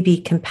we be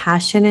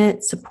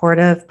compassionate,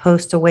 supportive,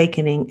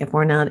 post-awakening if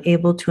we're not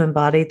able to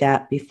embody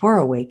that before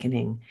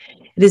awakening?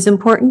 It is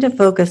important to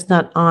focus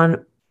not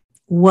on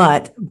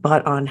what,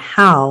 but on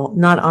how,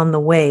 not on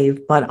the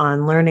wave, but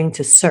on learning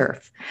to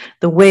surf.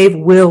 The wave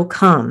will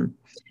come,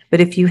 but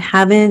if you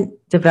haven't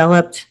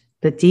developed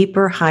the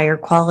deeper, higher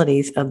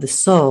qualities of the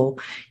soul,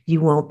 you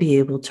won't be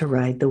able to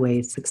ride the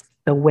wave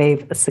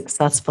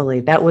successfully.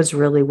 That was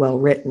really well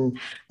written,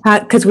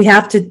 because we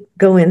have to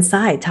go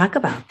inside, talk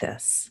about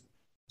this.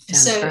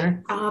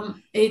 Jennifer? So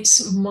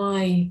it's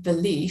my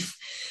belief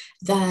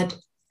that,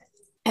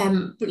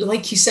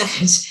 like you said,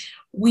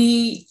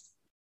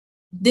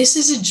 this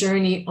is a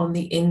journey on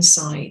the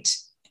inside.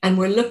 And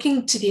we're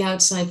looking to the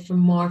outside for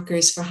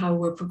markers for how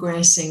we're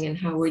progressing and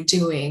how we're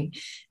doing,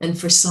 and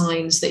for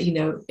signs that,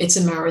 it's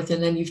a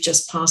marathon and you've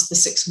just passed the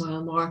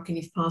 6-mile mark and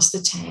you've passed the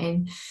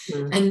 10.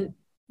 And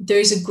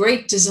there's a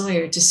great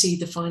desire to see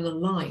the final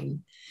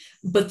line.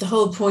 But the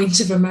whole point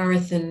of a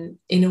marathon,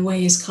 in a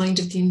way, is kind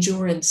of the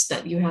endurance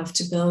that you have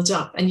to build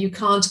up. And you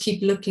can't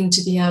keep looking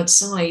to the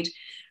outside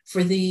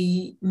for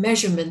the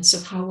measurements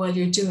of how well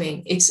you're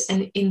doing. It's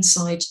an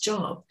inside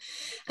job.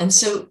 And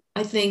so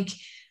I think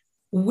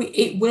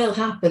it will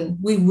happen.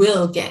 We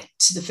will get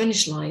to the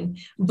finish line.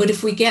 But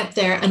if we get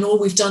there and all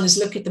we've done is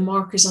look at the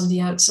markers on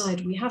the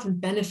outside, we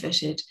haven't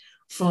benefited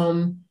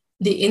from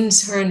the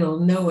internal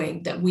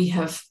knowing that we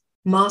have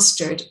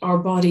mastered our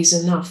bodies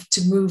enough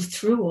to move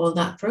through all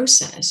that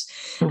process.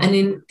 And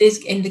in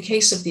the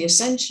case of the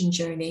ascension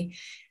journey,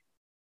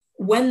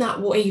 when that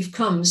wave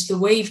comes, the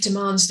wave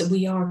demands that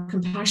we are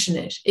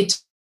compassionate. It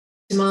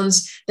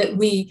demands that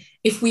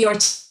if we are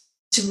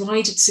to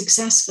ride it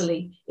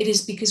successfully, it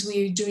is because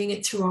we are doing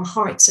it through our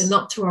hearts and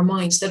not through our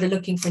minds that are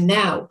looking for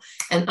now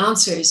and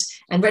answers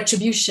and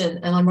retribution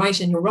and I'm right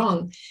and you're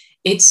wrong.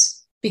 It's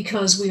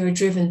because we are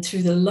driven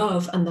through the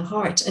love and the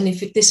heart. And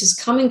if this is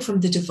coming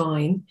from the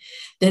divine,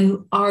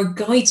 then our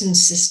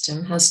guidance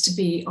system has to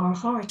be our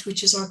heart,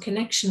 which is our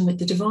connection with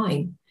the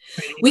divine.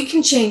 We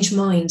can change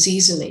minds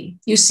easily.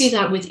 You see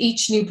that with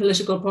each new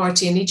political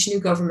party and each new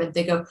government.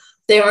 They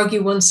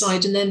argue one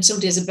side and then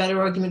somebody has a better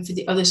argument for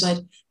the other side.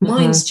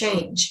 Minds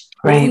change.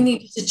 Right. All we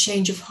need is a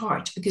change of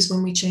heart, because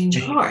when we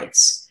change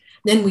hearts,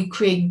 then we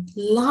create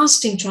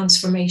lasting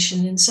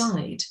transformation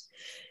inside.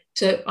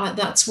 So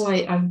that's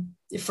why I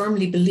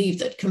firmly believe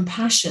that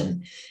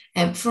compassion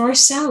for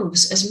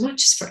ourselves, as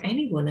much as for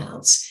anyone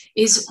else,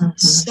 is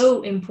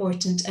so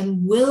important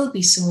and will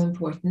be so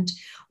important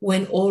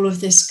when all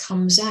of this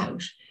comes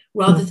out,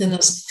 rather than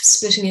us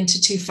splitting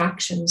into two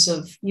factions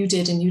of you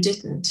did and you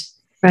didn't.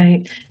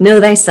 Right.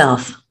 Know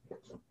thyself.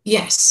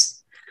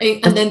 Yes.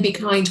 And then be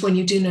kind when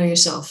you do know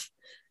yourself,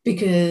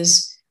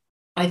 because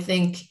I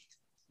think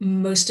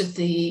most of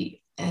the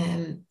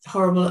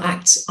horrible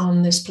acts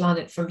on this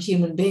planet from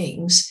human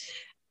beings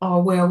are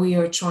where we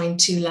are trying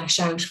to lash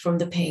out from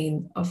the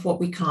pain of what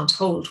we can't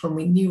hold when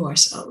we knew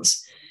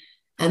ourselves.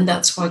 And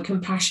that's why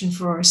compassion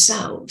for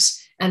ourselves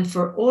and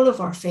for all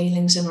of our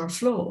failings and our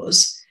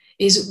flaws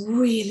is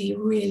really,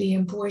 really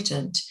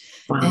important.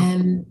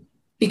 Wow.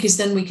 Because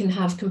then we can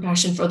have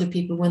compassion for other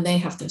people when they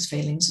have those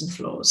failings and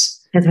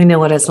flaws. Because we know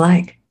what it's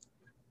like.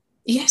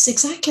 Yes,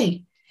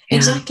 exactly. Yeah.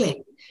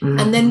 Exactly.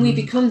 And then we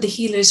become the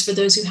healers for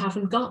those who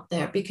haven't got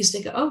there, because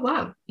they go, oh,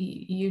 wow,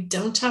 you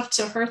don't have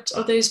to hurt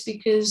others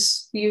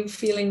because you're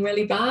feeling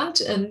really bad.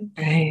 And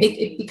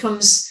it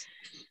becomes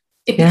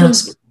the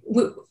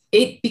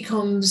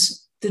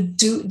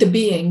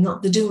being,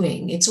 not the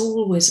doing. It's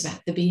always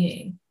about the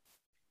being.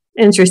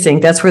 Interesting.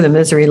 That's where the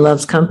misery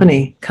loves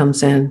company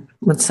comes in.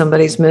 When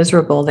somebody's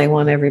miserable, they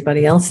want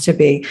everybody else to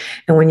be.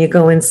 And when you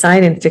go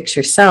inside and fix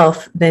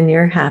yourself, then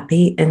you're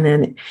happy. And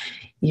then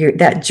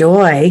that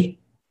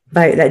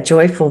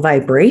joyful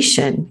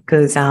vibration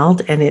goes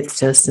out, and it's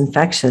just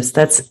infectious.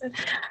 That's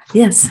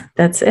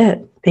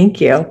it.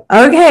 Thank you.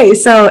 Okay.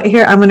 So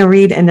here, I'm going to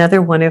read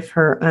another one of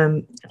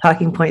her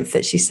talking points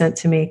that she sent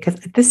to me, because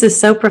this is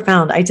so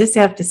profound. I just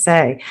have to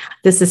say,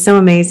 this is so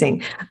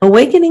amazing.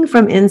 Awakening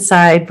from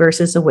inside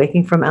versus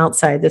awakening from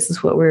outside. This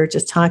is what we were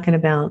just talking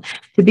about.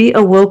 To be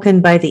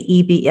awoken by the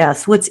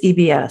EBS. What's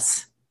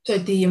EBS? So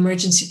the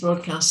emergency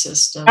broadcast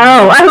system.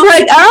 Oh, I was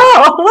like,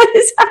 what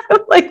is that?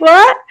 I'm like,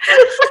 what?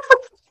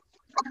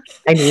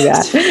 I knew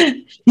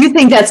that. You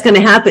think that's going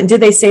to happen?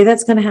 Did they say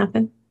that's going to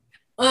happen?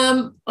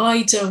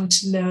 I don't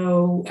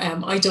know.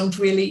 I don't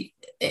really.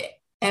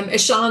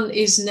 Ishan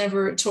is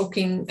never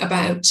talking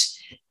about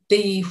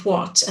the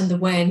what and the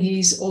when.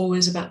 He's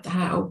always about the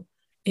how.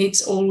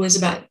 It's always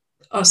about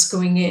us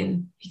going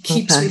in. He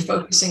keeps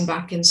refocusing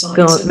back inside.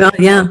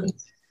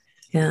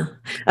 Yeah.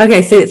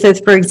 Okay. So it says,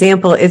 for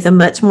example, is a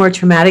much more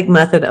traumatic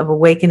method of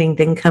awakening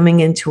than coming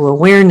into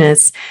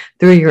awareness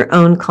through your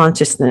own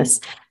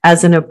consciousness,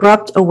 as an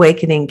abrupt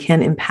awakening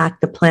can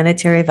impact the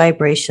planetary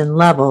vibration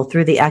level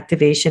through the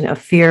activation of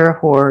fear,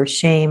 horror,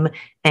 shame,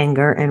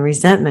 anger, and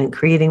resentment,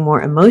 creating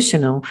more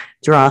emotional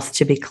dross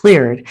to be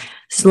cleared.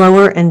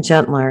 Slower and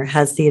gentler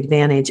has the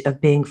advantage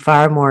of being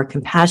far more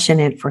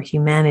compassionate for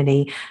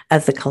humanity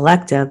as a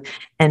collective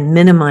and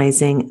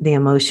minimizing the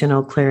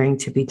emotional clearing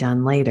to be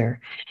done later.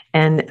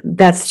 And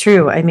that's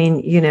true. I mean,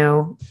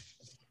 you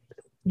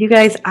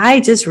guys, I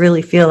just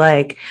really feel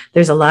like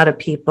there's a lot of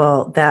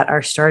people that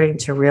are starting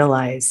to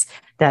realize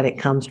that it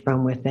comes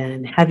from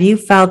within. Have you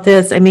felt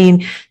this? I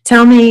mean,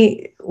 tell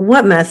me,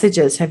 what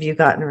messages have you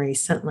gotten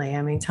recently?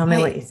 I mean, tell me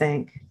what you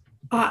think.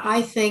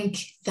 I think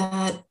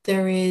that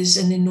there is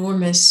an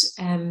enormous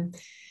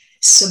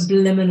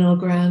subliminal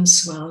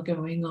groundswell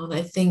going on.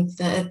 I think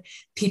that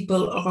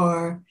people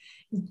are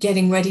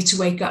getting ready to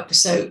wake up.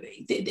 So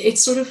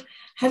it's sort of,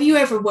 have you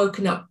ever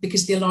woken up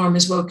because the alarm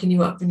has woken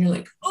you up and you're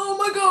like, oh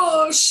my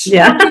gosh,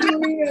 yeah,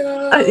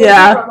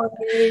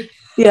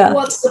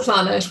 what's the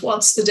planet?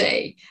 What's the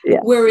day? Yeah.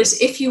 Whereas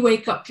if you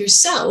wake up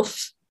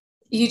yourself,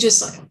 you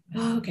just like,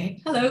 oh,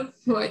 okay, hello,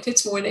 right,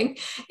 it's morning.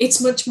 It's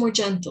much more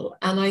gentle.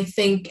 And I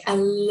think a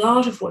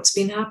lot of what's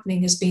been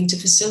happening has been to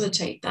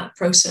facilitate that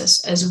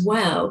process as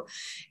well,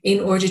 in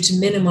order to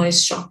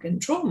minimize shock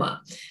and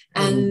trauma.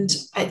 And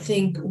I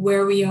think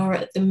where we are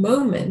at the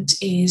moment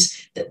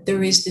is that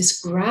there is this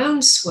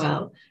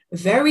groundswell,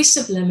 very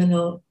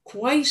subliminal,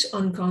 quite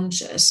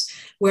unconscious,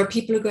 where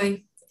people are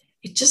going,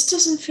 it just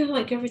doesn't feel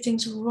like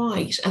everything's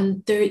right.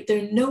 And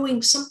they're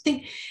knowing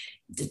something,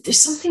 there's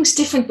something's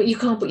different, but you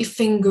can't put your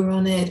finger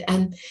on it.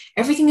 And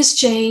everything has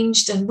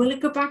changed. And will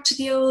it go back to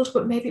the old?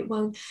 But maybe it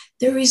won't.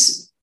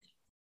 It's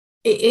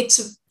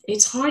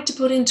hard to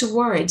put into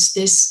words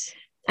this.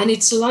 And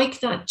it's like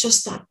that,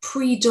 just that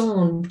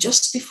pre-dawn,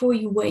 just before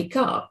you wake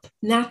up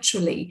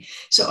naturally.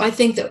 So I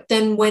think that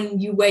then when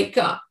you wake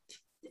up,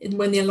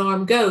 when the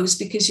alarm goes,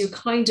 because you're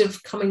kind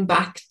of coming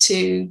back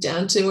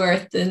down to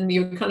earth, and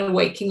you're kind of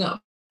waking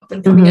up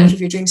and coming out of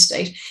your dream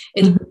state,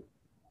 it'll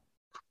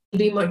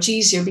be much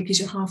easier because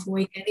you're half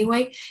awake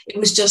anyway. It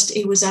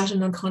was at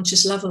an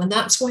unconscious level. And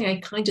that's why I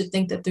kind of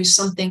think that there's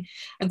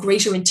a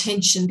greater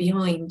intention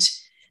behind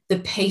the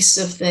pace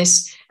of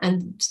this,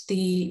 and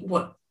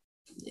what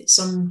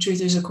some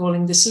truthers are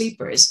calling the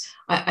sleepers.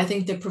 I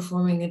think they're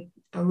performing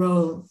a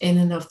role in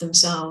and of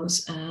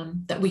themselves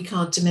that we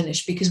can't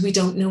diminish, because we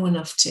don't know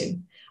enough to.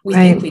 We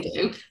think we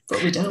do,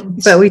 but we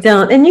don't. But we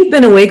don't. And you've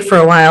been awake for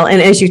a while.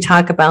 And as you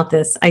talk about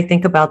this, I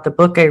think about the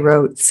book I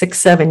wrote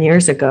 6-7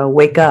 years ago,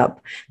 Wake Up,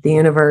 The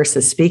Universe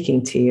is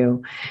Speaking to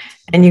You.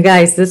 And you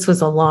guys, this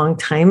was a long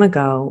time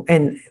ago.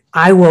 And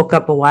I woke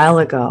up a while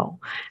ago,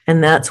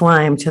 and that's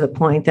why I'm to the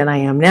point that I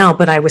am now.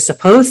 But I was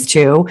supposed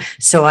to,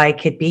 so I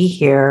could be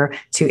here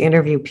to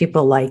interview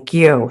people like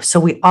you.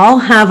 So we all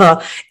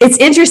have it's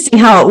interesting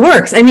how it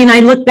works. I mean, I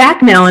look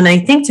back now and I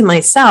think to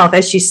myself,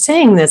 as she's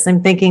saying this,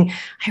 I'm thinking,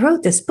 I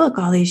wrote this book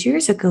all these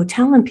years ago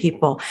telling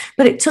people,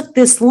 but it took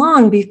this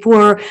long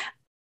before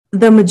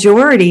the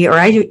majority, or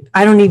I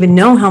don't even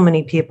know how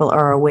many people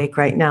are awake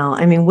right now.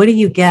 I mean, what do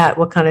you get?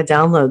 What kind of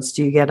downloads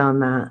do you get on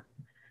that?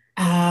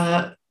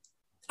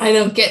 I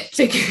don't get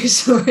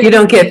figures. You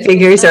don't get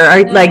figures, or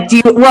do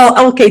you?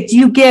 Well, okay. Do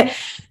you get?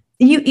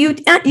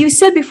 You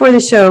said before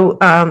the show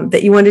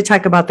that you wanted to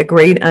talk about the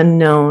great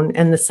unknown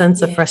and the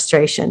sense of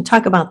frustration.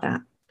 Talk about that.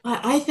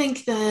 I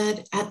think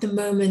that at the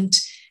moment,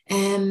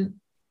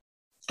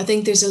 I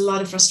think there's a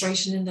lot of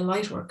frustration in the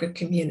lightworker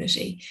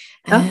community,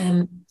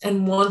 and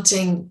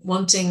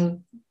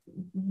wanting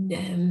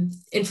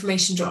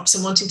information drops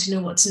and wanting to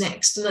know what's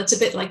next. And that's a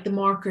bit like the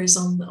markers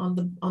on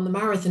the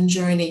marathon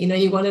journey. You know,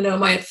 you want to know,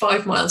 am I at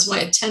 5 miles? Am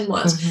I at 10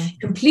 miles?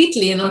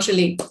 Completely and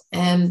utterly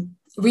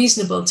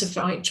reasonable to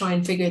try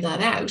and figure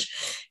that out,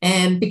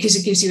 because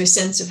it gives you a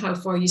sense of how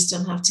far you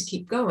still have to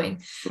keep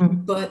going.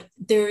 But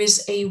there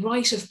is a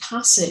rite of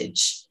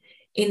passage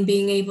in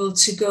being able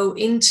to go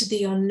into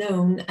the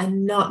unknown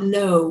and not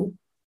know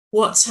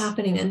what's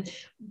happening. And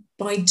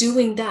by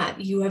doing that,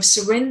 you have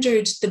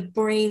surrendered the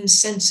brain's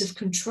sense of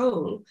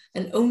control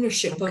and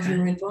ownership of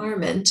your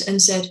environment,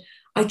 and said,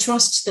 I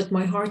trust that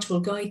my heart will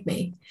guide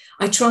me.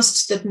 I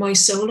trust that my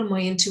soul and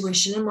my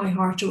intuition and my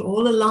heart are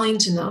all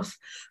aligned enough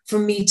for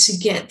me to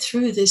get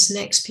through this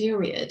next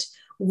period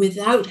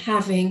without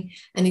having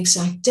an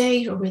exact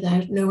date, or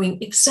without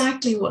knowing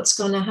exactly what's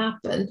going to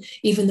happen,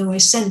 even though I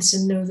sense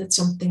and know that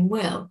something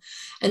will.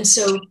 And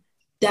so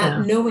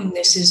that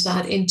knowingness is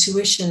that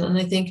intuition. And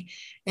I think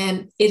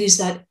it is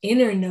that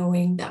inner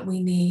knowing that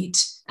we need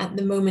at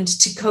the moment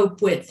to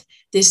cope with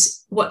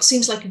this, what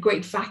seems like a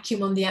great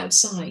vacuum on the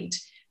outside,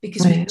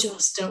 because we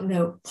just don't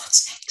know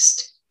what's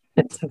next.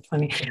 That's so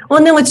funny.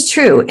 Well, no, it's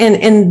true.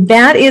 And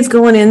that is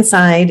going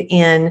inside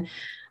in,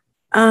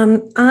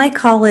 I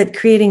call it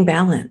creating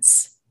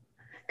balance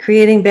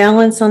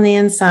on the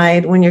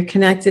inside when you're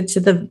connected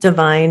to the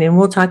divine. And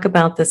we'll talk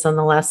about this on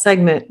the last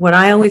segment. What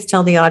I always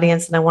tell the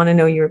audience, and I want to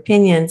know your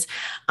opinions,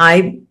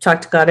 I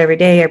talk to God every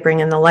day. I bring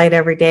in the light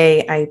every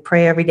day. I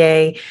pray every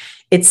day.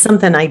 It's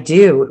something I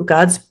do.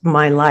 God's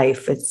my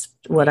life. It's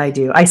what I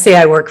do. I say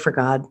I work for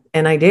God,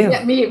 and I do.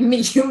 Yeah,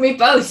 me, you, me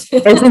both.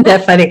 Isn't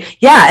that funny?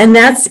 Yeah. And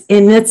that's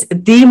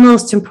the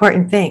most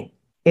important thing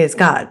is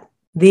God.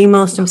 The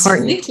most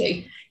important.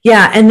 Absolutely.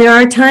 Yeah. And there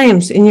are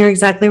times, and you're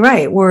exactly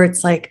right, where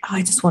it's like, oh,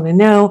 I just want to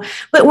know,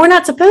 but we're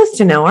not supposed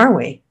to know, are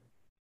we?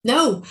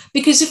 No,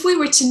 because if we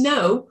were to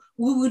know,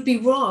 we would be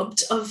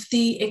robbed of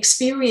the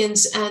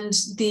experience and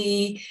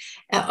the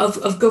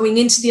of going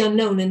into the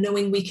unknown and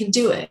knowing we can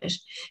do it.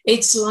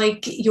 It's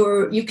like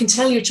you can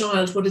tell your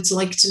child what it's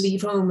like to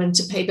leave home and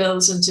to pay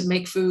bills and to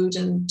make food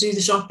and do the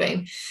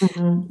shopping.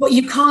 But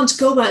you can't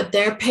go out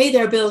there, pay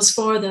their bills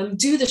for them,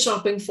 do the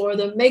shopping for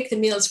them, make the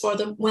meals for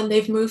them when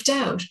they've moved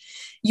out.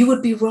 You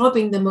would be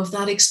robbing them of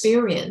that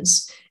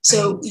experience.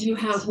 So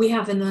we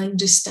have an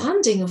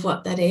understanding of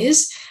what that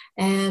is,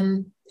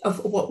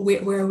 of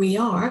where we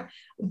are.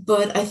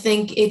 But I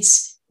think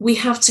we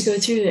have to go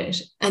through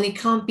it, and it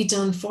can't be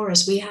done for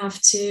us. We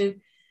have to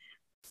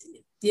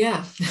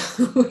Yeah.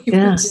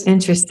 Yeah,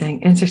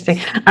 interesting. All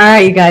right,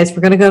 you guys,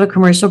 we're going to go to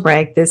commercial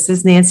break. This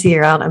is Nancy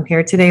Yearout. I'm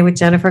here today with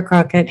Jennifer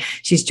Crockett.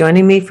 She's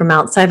joining me from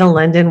outside of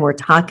London. We're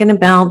talking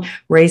about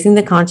raising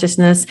the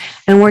consciousness,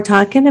 and we're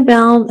talking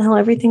about how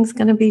everything's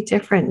going to be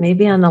different.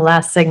 Maybe on the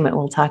last segment,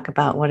 we'll talk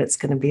about what it's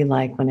going to be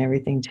like when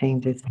everything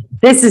changes.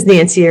 This is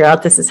Nancy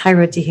Yearout. This is High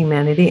Road to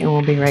Humanity, and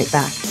we'll be right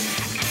back.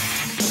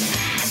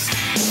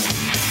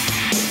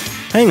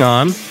 Hang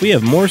on, we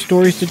have more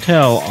stories to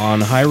tell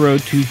on High Road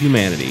to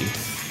Humanity.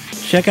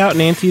 Check out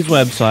Nancy's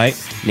website,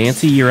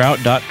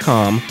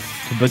 nancyyearout.com,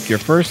 to book your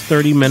first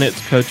 30 minutes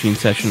coaching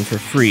session for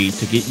free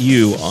to get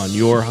you on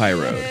your high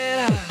road.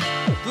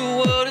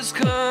 The world is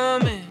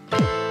coming.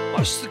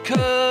 Watch the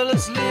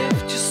colors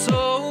lift your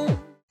soul.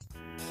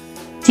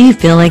 Do you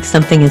feel like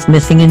something is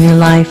missing in your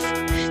life?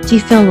 Do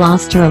you feel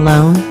lost or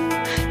alone?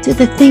 Do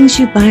the things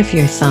you buy for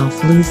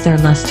yourself lose their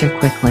luster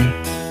quickly?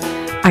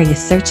 Are you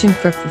searching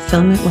for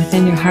fulfillment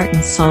within your heart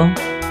and soul?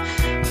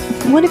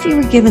 What if you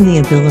were given the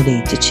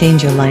ability to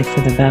change your life for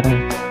the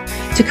better,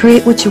 to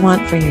create what you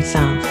want for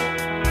yourself?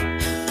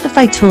 What if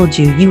I told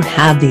you you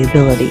have the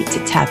ability to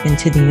tap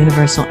into the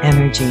universal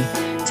energy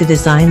to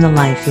design the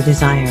life you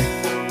desire?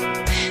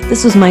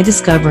 This was my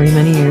discovery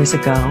many years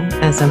ago.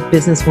 As a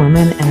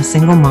businesswoman and a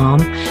single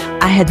mom,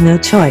 I had no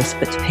choice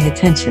but to pay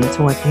attention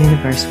to what the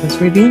universe was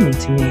revealing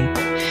to me,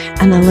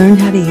 and I learned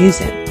how to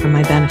use it for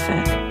my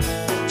benefit.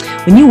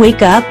 When you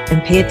wake up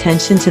and pay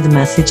attention to the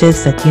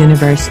messages that the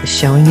universe is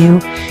showing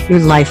you, your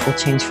life will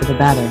change for the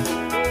better.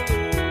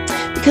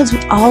 Because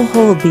we all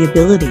hold the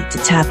ability to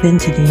tap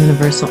into the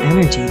universal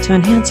energy to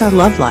enhance our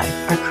love life,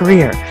 our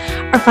career,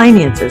 our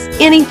finances,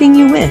 anything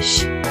you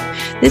wish.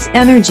 This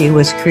energy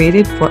was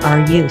created for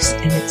our use,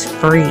 and it's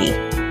free.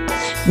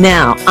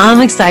 Now, I'm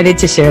excited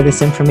to share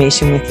this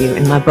information with you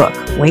in my book,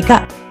 Wake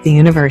Up, The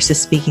Universe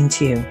is Speaking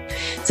to You.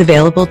 It's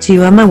available to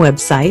you on my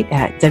website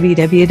at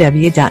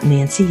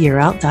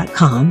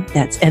www.nancyyearout.com.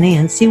 That's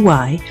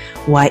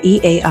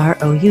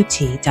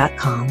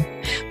NancyYearout.com,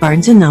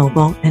 Barnes &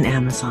 Noble, and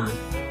Amazon.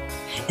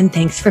 And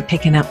thanks for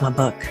picking up my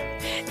book.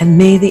 And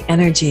may the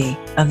energy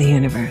of the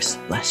universe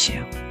bless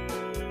you.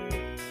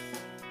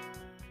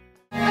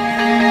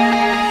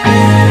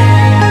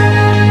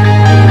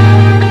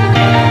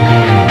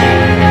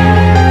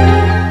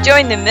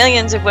 Join the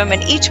millions of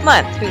women each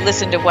month who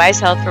listen to Wise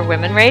Health for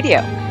Women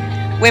Radio.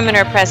 Women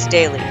are pressed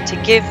daily to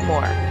give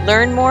more,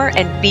 learn more,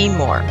 and be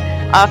more,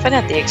 often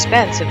at the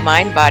expense of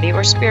mind, body,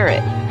 or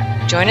spirit.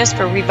 Join us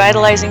for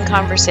revitalizing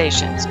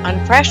conversations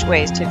on fresh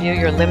ways to view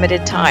your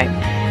limited time,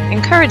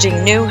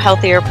 encouraging new,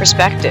 healthier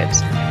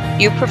perspectives.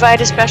 You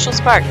provide a special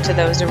spark to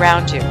those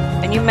around you,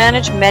 and you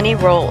manage many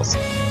roles: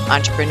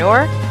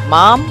 entrepreneur,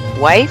 mom,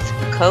 wife,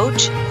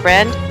 coach,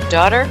 friend,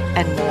 daughter,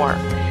 and more.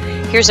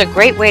 Here's a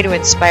great way to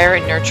inspire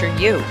and nurture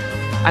you.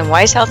 On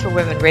Wise Health for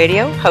Women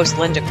Radio, host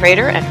Linda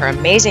Crater and her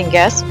amazing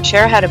guests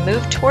share how to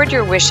move toward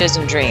your wishes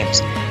and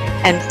dreams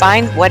and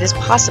find what is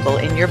possible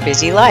in your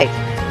busy life.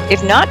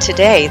 If not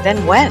today,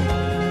 then when?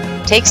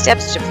 Take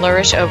steps to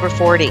flourish over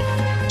 40.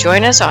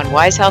 Join us on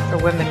Wise Health for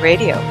Women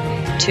Radio,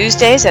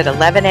 Tuesdays at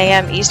 11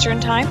 a.m. Eastern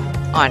Time,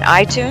 on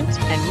iTunes,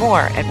 and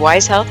more at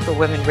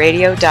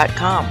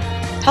wisehealthforwomenradio.com,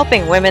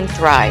 helping women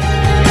thrive.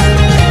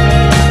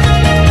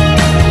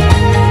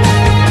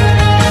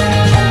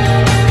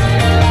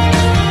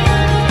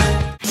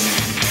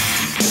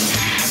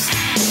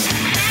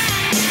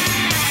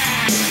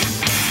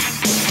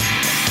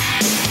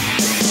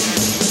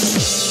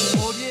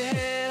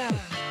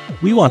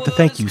 We want to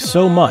thank you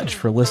so much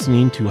for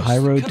listening to High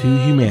Road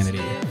to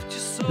Humanity.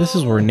 This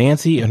is where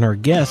Nancy and her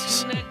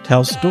guests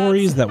tell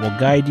stories that will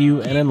guide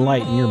you and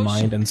enlighten your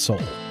mind and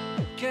soul.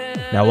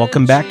 Now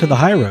welcome back to the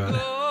High Road.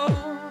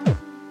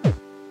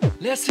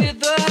 Let's hit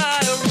the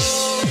high road.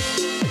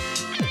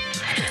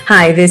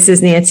 Hi, this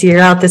is Nancy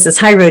Yearout. This is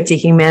High Road to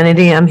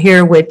Humanity. I'm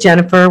here with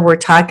Jennifer. We're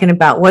talking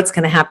about what's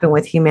going to happen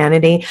with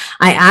humanity.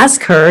 I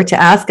asked her to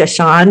ask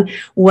Ashan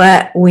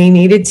what we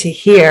needed to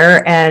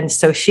hear, and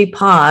so she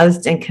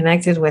paused and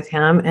connected with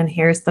him, and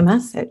here's the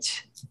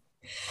message.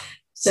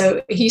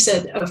 So he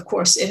said, of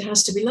course, it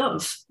has to be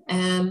love,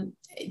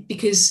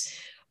 because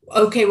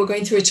okay, we're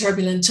going through a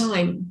turbulent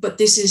time, but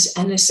this is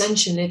an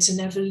ascension. It's an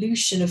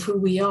evolution of who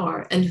we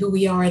are, and who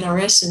we are at our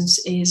essence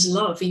is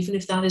love, even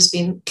if that has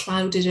been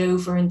clouded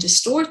over and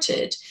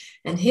distorted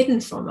and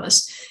hidden from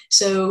us.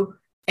 So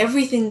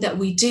everything that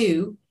we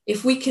do,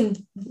 if we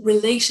can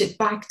relate it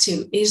back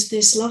to, is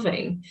this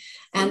loving,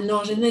 and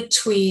not in a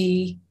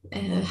twee,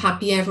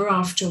 happy ever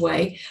after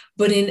way,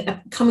 but in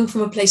coming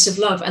from a place of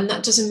love. And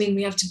that doesn't mean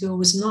we have to be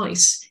always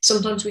nice.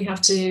 Sometimes we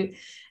have to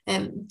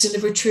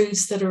deliver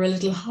truths that are a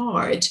little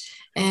hard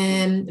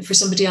for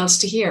somebody else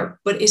to hear.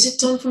 But is it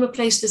done from a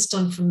place that's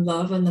done from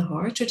love and the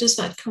heart, or does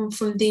that come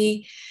from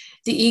the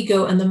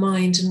ego and the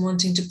mind and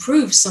wanting to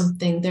prove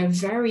something? They're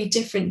very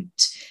different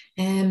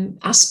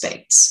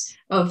aspects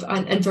of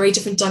and very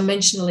different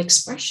dimensional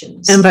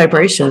expressions and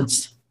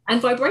vibrations.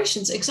 And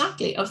vibrations,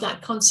 exactly, of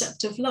that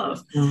concept of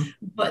love. Mm.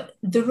 But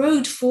the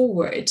road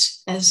forward,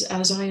 as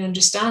I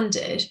understand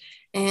it,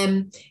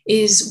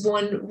 is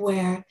one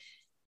where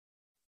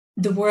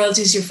the world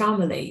is your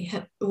family,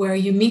 where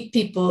you meet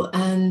people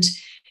and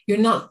you're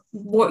not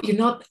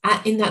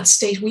in that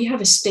state. We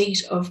have a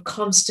state of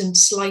constant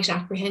slight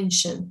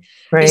apprehension.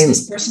 Right. Is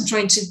this person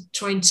trying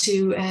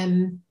to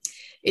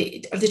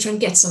are they trying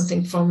to get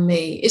something from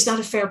me? Is that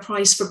a fair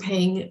price for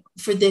paying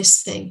for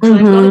this thing? Can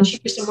I go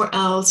cheaper somewhere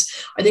else?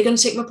 Are they going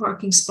to take my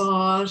parking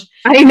spot?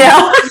 I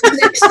know.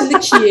 Next to the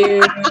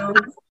queue.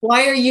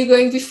 Why are you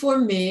going before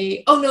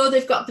me? Oh no,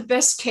 they've got the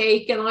best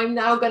cake, and I'm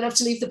now going to have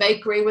to leave the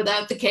bakery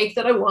without the cake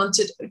that I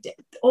wanted.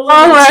 All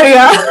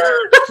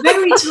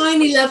very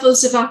tiny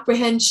levels of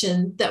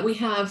apprehension that we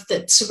have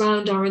that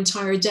surround our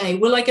entire day.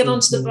 Will I get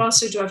onto the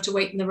bus, or do I have to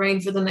wait in the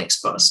rain for the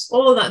next bus?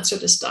 All that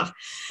sort of stuff.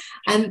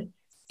 And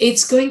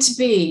it's going to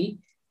be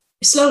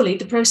slowly,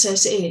 the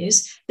process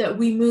is that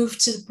we move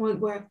to the point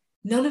where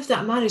none of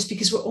that matters,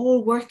 because we're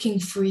all working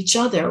for each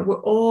other.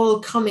 We're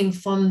all coming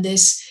from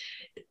this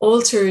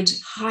altered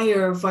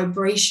higher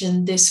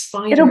vibration, this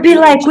finer. It'll be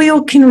like we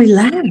all can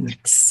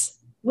relax.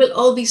 We'll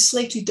all be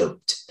slightly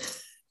doped.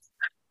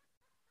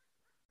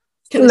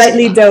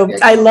 Slightly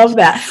doped. I love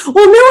that.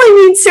 Well, no,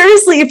 I mean,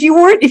 seriously, if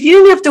you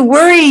didn't have to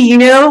worry,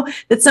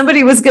 that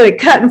somebody was going to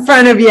cut in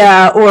front of you,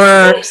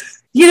 or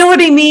you know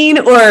what I mean?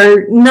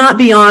 Or not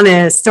be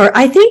honest. Or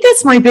I think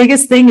that's my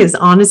biggest thing is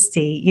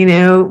honesty.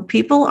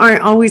 People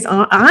aren't always,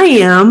 I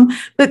am,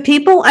 but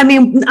people, I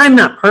mean, I'm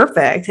not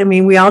perfect. I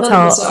mean, we all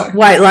tell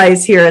white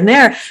lies here and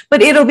there,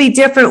 but it'll be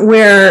different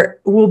where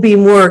we'll be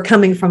more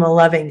coming from a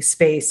loving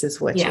space is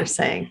what you're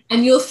saying.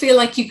 And you'll feel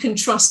like you can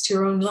trust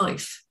your own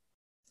life.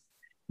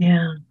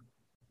 Yeah.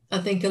 I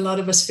think a lot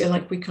of us feel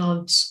like we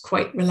can't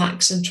quite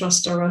relax and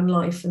trust our own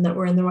life, and that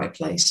we're in the right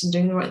place and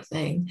doing the right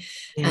thing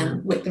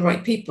and with the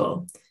right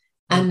people.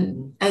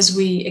 And as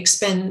we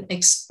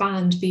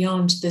expand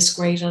beyond this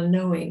great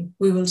unknowing,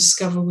 we will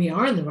discover we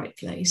are in the right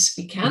place.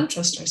 We can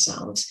trust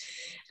ourselves.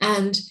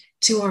 And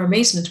to our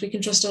amazement, we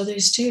can trust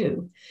others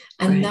too.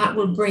 And that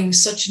will bring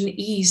such an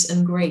ease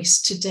and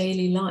grace to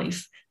daily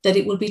life that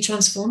it will be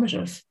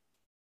transformative.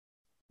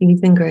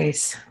 Ease and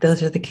grace.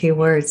 Those are the key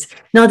words.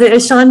 Now, did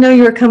Ashan know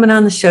you were coming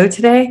on the show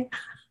today?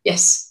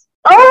 Yes.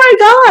 Oh my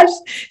gosh.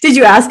 Did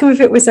you ask him if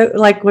it was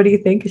like, what do you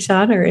think,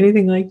 Ashan, or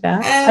anything like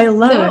that? I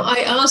love it.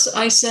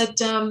 I said,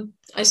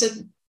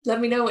 let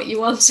me know what you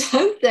want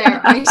out there.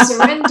 I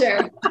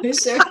surrender.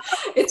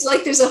 It's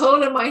like there's a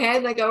hole in my head,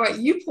 and I go, right,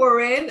 you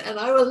pour in and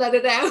I will let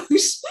it out.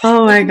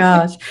 Oh my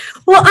gosh.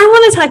 Well, I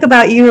want to talk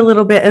about you a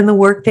little bit and the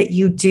work that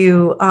you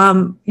do.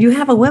 You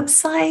have a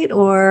website,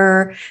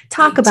 or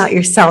talk about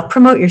yourself,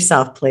 promote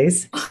yourself,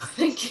 please. Oh,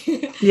 thank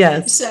you.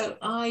 Yes. So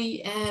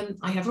I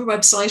have a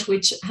website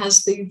which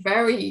has the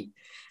very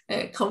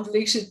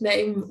convoluted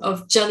name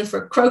of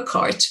Jennifer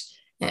Crocart,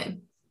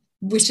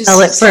 which is... Tell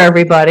it for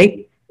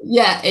everybody.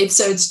 Yeah,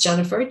 it's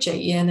Jennifer,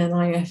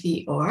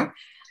 Jennifer,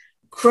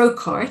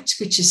 Crocart,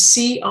 which is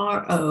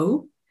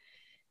CROKAERT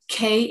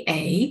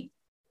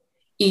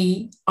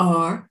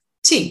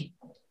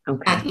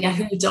at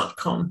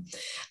yahoo.com.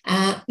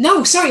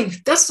 No, sorry,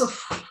 that's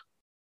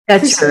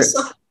true.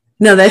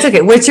 No, that's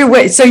okay. What's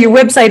so your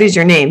website is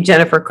your name,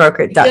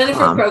 jennifercrocart.com.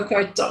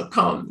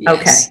 jennifercrocart.com.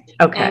 Yes.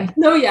 Okay.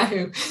 No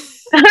Yahoo.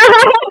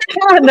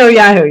 No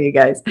Yahoo, you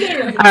guys. All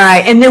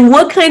right. And then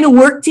what kind of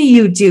work do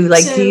you do?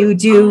 Like, do you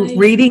do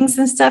readings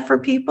and stuff for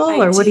people,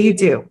 or what do you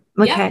do?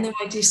 Okay. Yeah, no,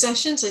 I do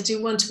sessions. I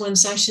do one-to-one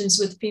sessions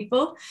with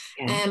people.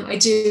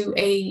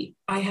 Okay.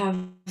 I have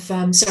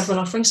several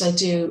offerings. I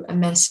do a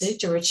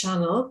message or a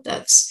channel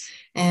that's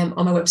on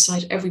my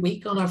website every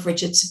week. On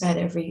average, it's about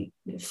every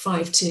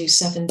 5 to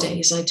 7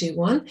 days I do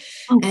one.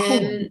 Oh,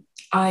 cool.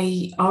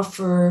 I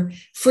offer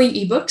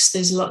free ebooks.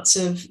 There's lots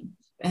of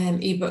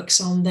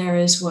ebooks on there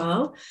as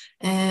well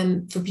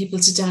for people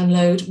to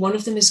download. One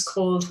of them is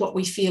called What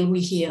We Feel, We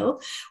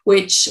Heal,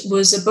 which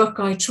was a book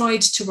I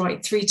tried to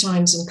write 3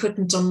 times and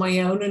couldn't on my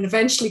own, and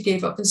eventually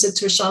gave up and said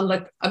to Ashan,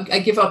 like, I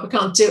give up, I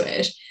can't do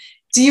it.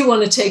 Do you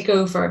want to take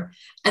over?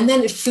 And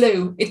then it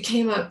flew. It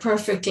came out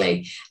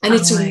perfectly. And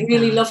it's a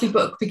really lovely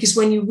book, because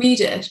when you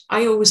read it,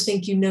 I always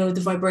think the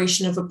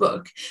vibration of a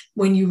book.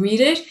 When you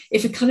read it,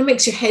 if it kind of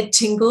makes your head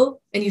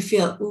tingle and you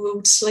feel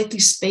slightly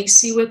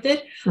spacey with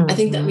it, I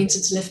think that means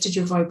it's lifted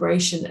your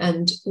vibration.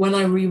 And when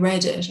I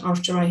reread it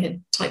after I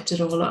had typed it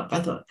all up,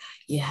 I thought,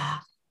 yeah,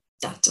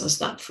 that does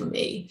that for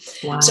me.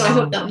 Wow. So I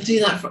hope that will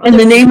do that for others. And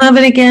the name of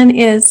it again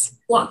is?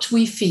 What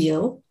We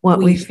Feel. What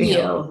We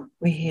Feel.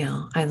 We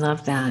heal. I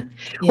love that.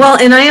 Yeah. Well,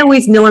 and I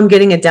always know I'm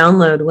getting a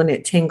download when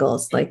it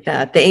tingles like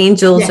that. The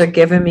angels are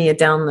giving me a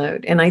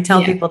download. And I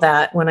tell people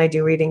that when I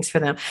do readings for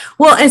them.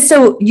 Well, and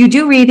so you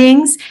do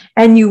readings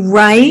and you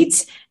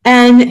write.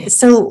 And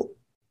so,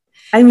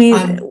 I mean,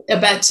 I'm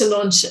about to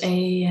launch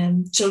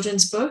a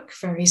children's book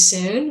very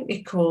soon.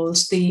 It's called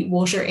The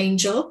Water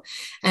Angel.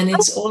 And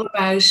it's all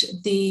about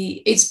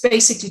it's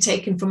basically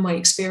taken from my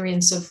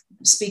experience of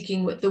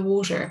speaking with the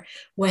water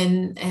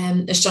when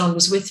Ashan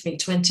was with me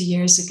 20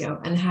 years ago,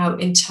 and how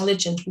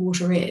intelligent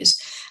water is.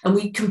 And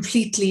we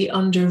completely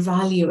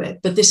undervalue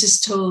it. But this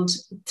is told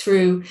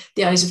through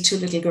the eyes of 2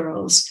 little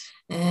girls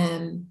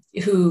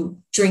who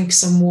drink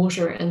some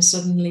water and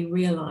suddenly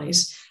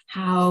realize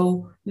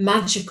how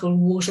magical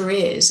water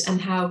is and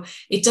how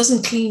it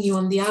doesn't clean you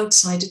on the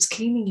outside, it's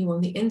cleaning you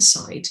on the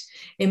inside,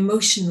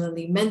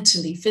 emotionally,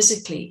 mentally,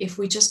 physically, if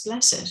we just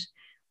bless it.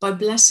 By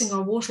blessing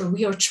our water,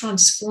 we are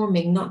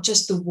transforming not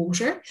just the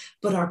water,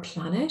 but our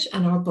planet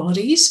and our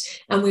bodies,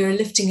 and we are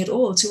lifting it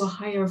all to a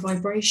higher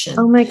vibration.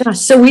 Oh my gosh.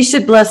 So we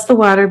should bless the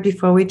water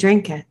before we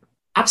drink it.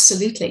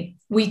 Absolutely.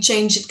 We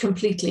change it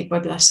completely by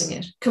blessing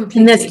it.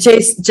 Completely. And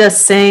that's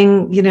just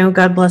saying,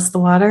 God bless the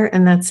water,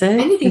 and that's it?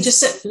 Anything, just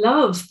say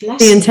love, bless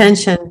the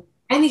intention.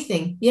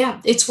 Anything. Yeah.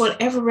 It's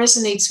whatever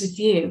resonates with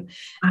you.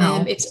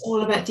 Wow. It's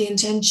all about the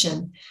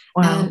intention.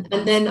 Wow.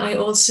 And then I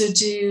also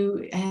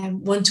do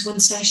one-to-one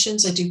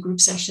sessions. I do group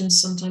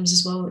sessions sometimes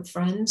as well with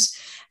friends.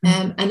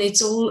 And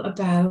it's all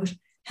about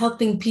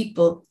helping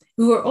people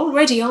who are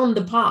already on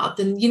the path.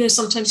 And,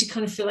 sometimes you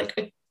kind of feel like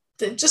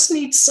they just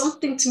need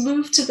something to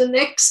move to the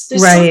next.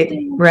 Right.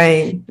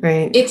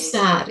 It's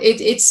that.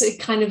 It's a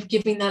kind of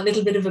giving that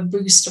little bit of a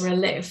boost or a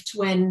lift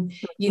when,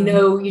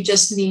 you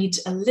just need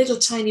a little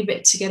tiny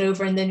bit to get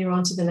over, and then you're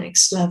on to the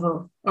next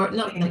level. Or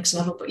not next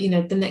level, but,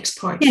 the next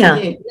part for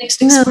you,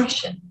 next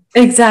expression.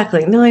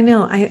 Exactly. No, I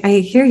know. I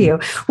hear you.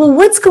 Well,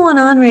 what's going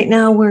on right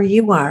now where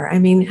you are? I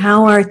mean,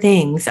 how are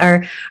things?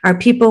 Are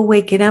people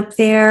waking up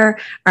there?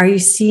 Are you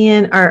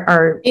seeing,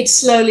 It's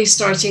slowly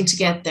starting to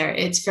get there.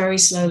 It's very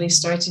slowly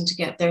starting to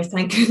get there.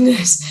 Thank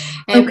goodness.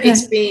 Okay.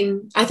 It's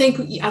been, I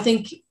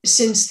think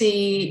since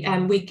the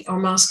week our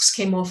masks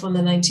came off on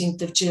the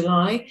 19th of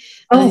July,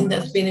 I think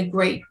that's been a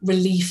great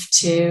relief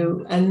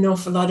to an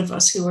awful lot of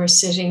us who are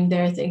sitting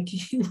there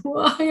thinking,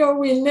 why are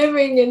we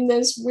living in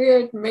this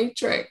weird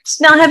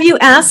matrix? Now, have you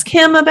asked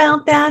him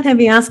about that?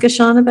 Have you asked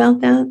Sean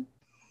about that?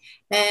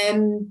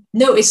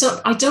 No, it's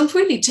not. I don't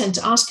really tend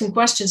to ask him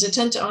questions. I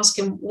tend to ask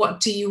him, what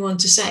do you want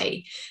to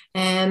say?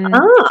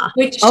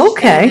 Which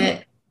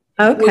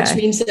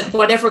means that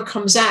whatever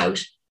comes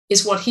out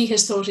is what he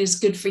has thought is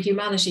good for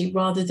humanity,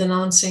 rather than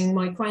answering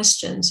my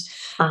questions.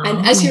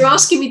 And as you're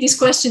asking me these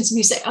questions and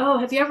you say,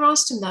 have you ever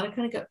asked him that? I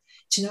kind of go,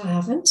 do you know I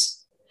haven't?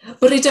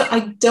 But I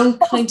don't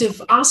kind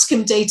of ask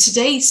him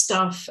day-to-day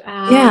stuff.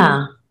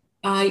 I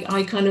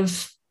kind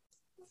of,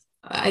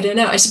 I don't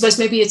know. I suppose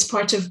maybe it's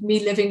part of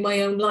me living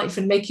my own life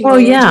and making my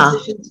own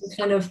decisions and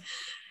kind of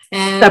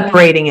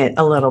separating it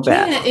a little bit.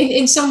 Yeah,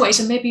 in some ways.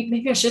 And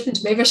maybe I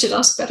shouldn't. Maybe I should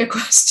ask better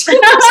questions.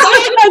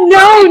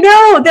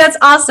 No, that's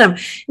awesome.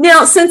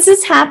 Now, since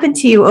this happened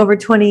to you over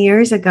 20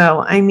 years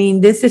ago, I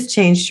mean, this has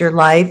changed your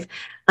life,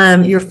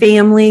 your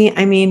family.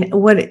 I mean,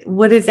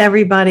 what is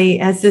everybody?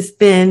 Has this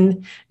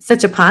been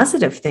such a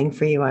positive thing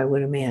for you, I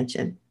would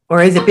imagine?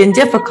 Or has it been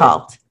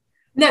difficult?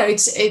 No,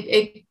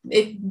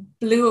 it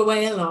blew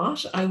away a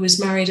lot. I was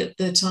married at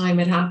the time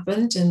it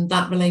happened, and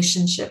that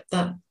relationship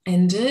that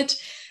ended.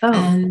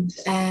 And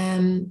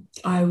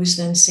I was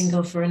then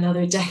single for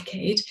another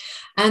decade.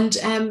 And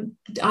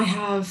I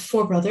have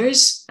 4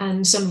 brothers,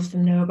 and some of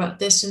them know about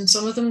this and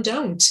some of them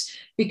don't,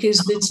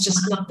 because it's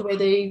just not the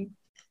way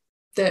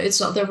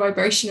it's not their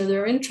vibration or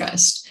their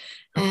interest.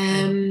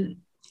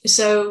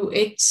 So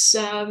it's,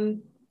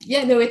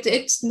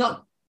 it's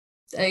not,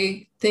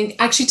 I think,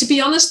 actually, to be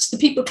honest, the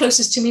people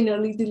closest to me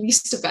know the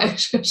least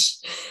about it.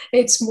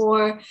 It's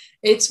more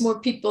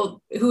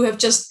people who have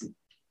just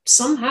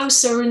somehow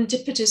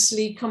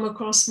serendipitously come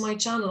across my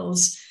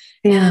channels.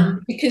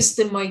 Because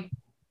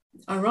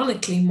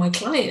ironically, my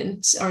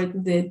clients are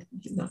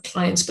not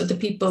clients, but the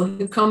people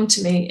who come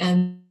to me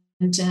and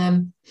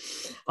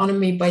honor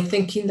me by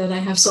thinking that I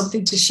have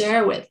something to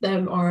share with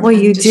them.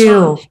 You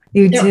do.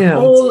 They're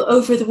all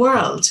over the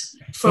world,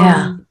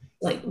 from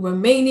like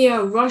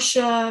Romania,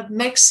 Russia,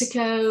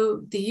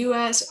 Mexico, the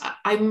US.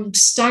 I'm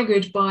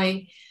staggered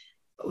by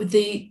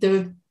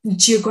the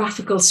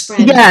geographical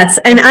spread. Yes.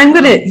 And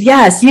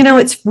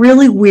it's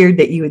really weird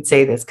that you would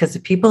say this, because the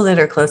people that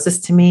are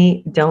closest to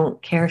me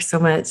don't care so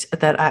much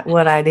that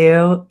what I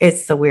do.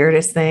 It's the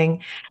weirdest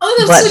thing.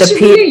 Oh, that's such a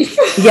relief.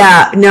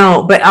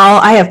 But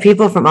I have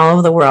people from all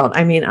over the world.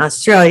 I mean,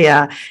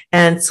 Australia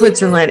and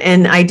Switzerland,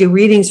 and I do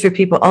readings for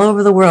people all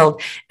over the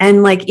world.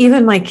 And like,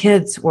 even my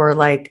kids were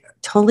like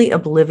totally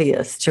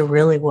oblivious to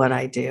really what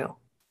I do.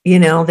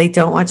 They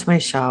don't watch my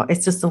show.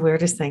 It's just the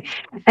weirdest thing.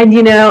 And,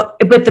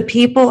 but the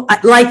people,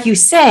 like you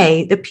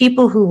say, the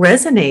people who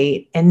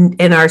resonate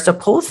and are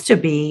supposed to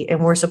be,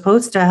 and we're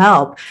supposed to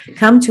help,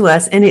 come to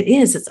us. And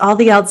it's all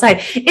the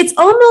outside. It's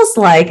almost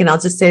like, and I'll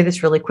just say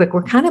this really quick,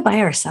 we're kind of by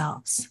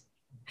ourselves.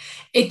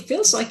 It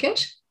feels like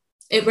it.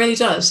 It really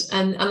does.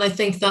 And I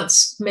think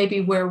that's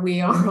maybe where we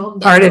are on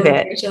that part of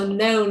it.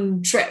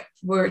 Unknown trip.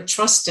 We're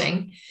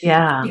trusting.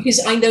 Yeah.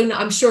 Because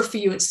I'm sure for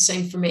you, it's the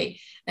same for me.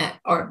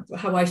 Or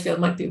how I feel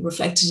might be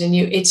reflected in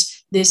you.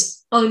 It's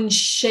this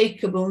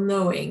unshakable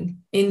knowing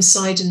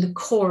inside in the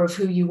core of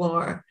who you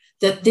are,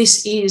 that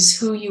this is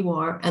who you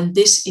are and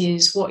this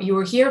is what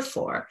you're here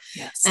for.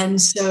 Yes. And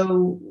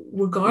so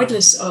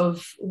regardless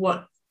of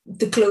what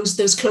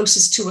those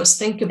closest to us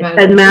think about, it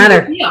doesn't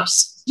matter.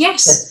 Us.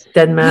 Yes. It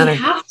doesn't matter. We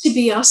have to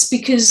be us,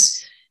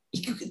 because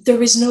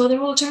there is no other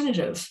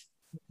alternative.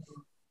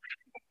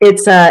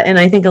 It's and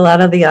I think a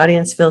lot of the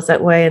audience feels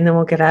that way, and then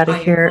we'll get out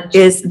of here.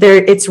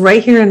 It's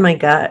right here in my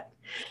gut.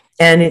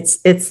 And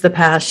it's the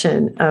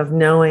passion of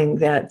knowing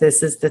that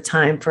this is the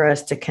time for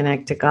us to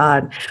connect to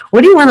God.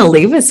 What do you want to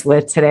leave us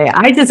with today?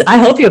 I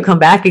hope you'll come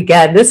back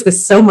again. This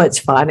was so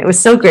much fun. It was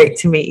so great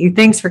to meet you.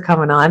 Thanks for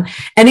coming on.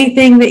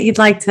 Anything that you'd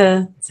like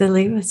to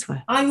leave us with?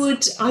 I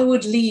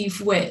would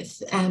leave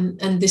with,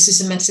 and this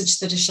is a message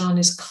that Ishan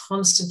is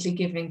constantly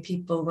giving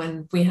people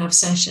when we have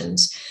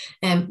sessions,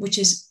 which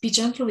is be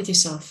gentle with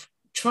yourself.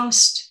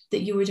 Trust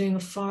that you are doing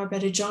a far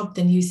better job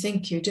than you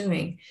think you're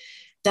doing.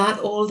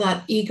 All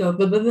that ego,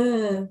 blah, blah,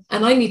 blah.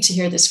 And I need to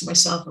hear this for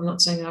myself. I'm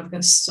not saying I've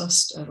got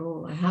sussed at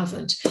all. I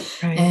haven't.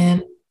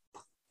 Right.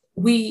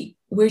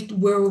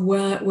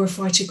 We're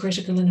far too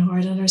critical and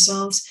hard on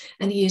ourselves.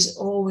 And he is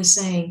always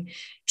saying,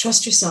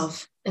 trust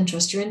yourself and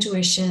trust your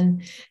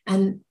intuition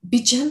and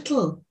be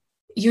gentle.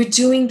 You're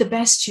doing the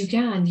best you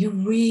can. You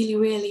really,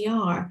 really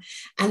are.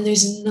 And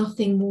there's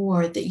nothing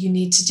more that you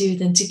need to do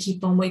than to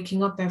keep on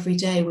waking up every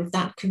day with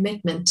that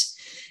commitment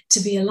to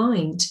be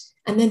aligned.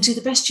 And then do the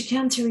best you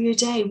can through your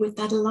day with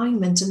that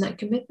alignment and that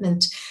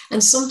commitment.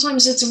 And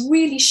sometimes it's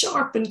really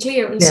sharp and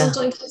clear, and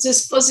sometimes it's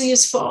as fuzzy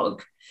as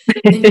fog,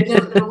 and you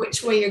don't know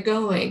which way you're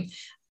going.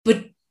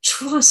 But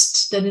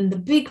trust that in the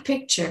big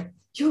picture,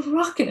 you're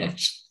rocking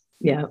it.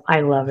 Yeah, I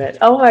love it.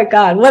 Oh my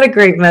God, what a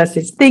great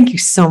message. Thank you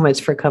so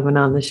much for coming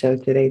on the show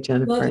today,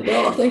 Jennifer. Not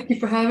at all. Thank you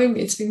for having me.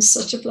 It's been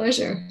such a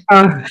pleasure.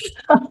 Oh,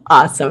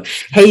 awesome.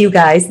 Hey, you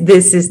guys,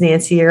 this is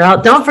Nancy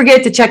Yearout. Don't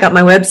forget to check out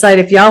my website.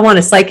 If y'all want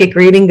a psychic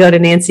reading, go to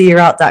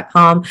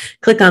nancyyearout.com.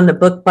 Click on the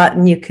book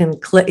button. You can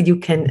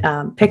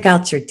pick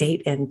out your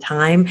date and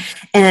time.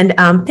 And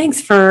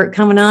thanks for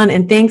coming on,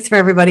 and thanks for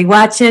everybody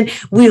watching.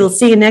 We will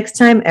see you next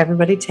time.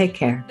 Everybody take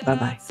care.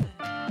 Bye-bye.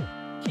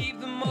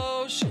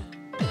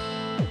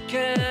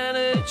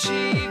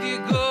 Achieve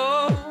your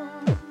goal.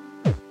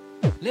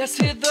 Let's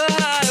hit the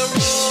high road.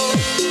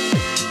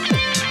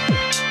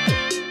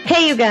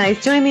 Hey, you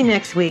guys, join me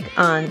next week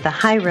on The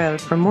High Road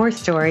for more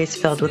stories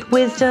filled with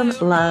wisdom,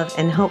 love,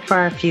 and hope for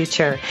our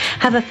future.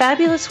 Have a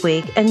fabulous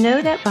week, and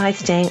know that by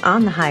staying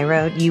on the high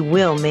road, you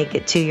will make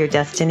it to your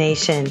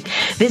destination.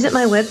 Visit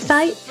my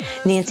website,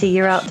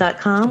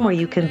 nancyyearout.com, where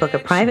you can book a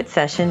private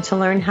session to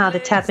learn how to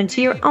tap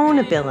into your own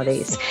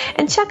abilities.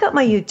 And check out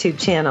my YouTube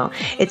channel.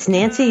 It's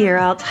Nancy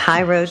Yearout's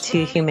High Road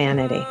to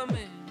Humanity.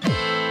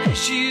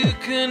 You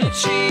can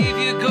achieve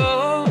your goal.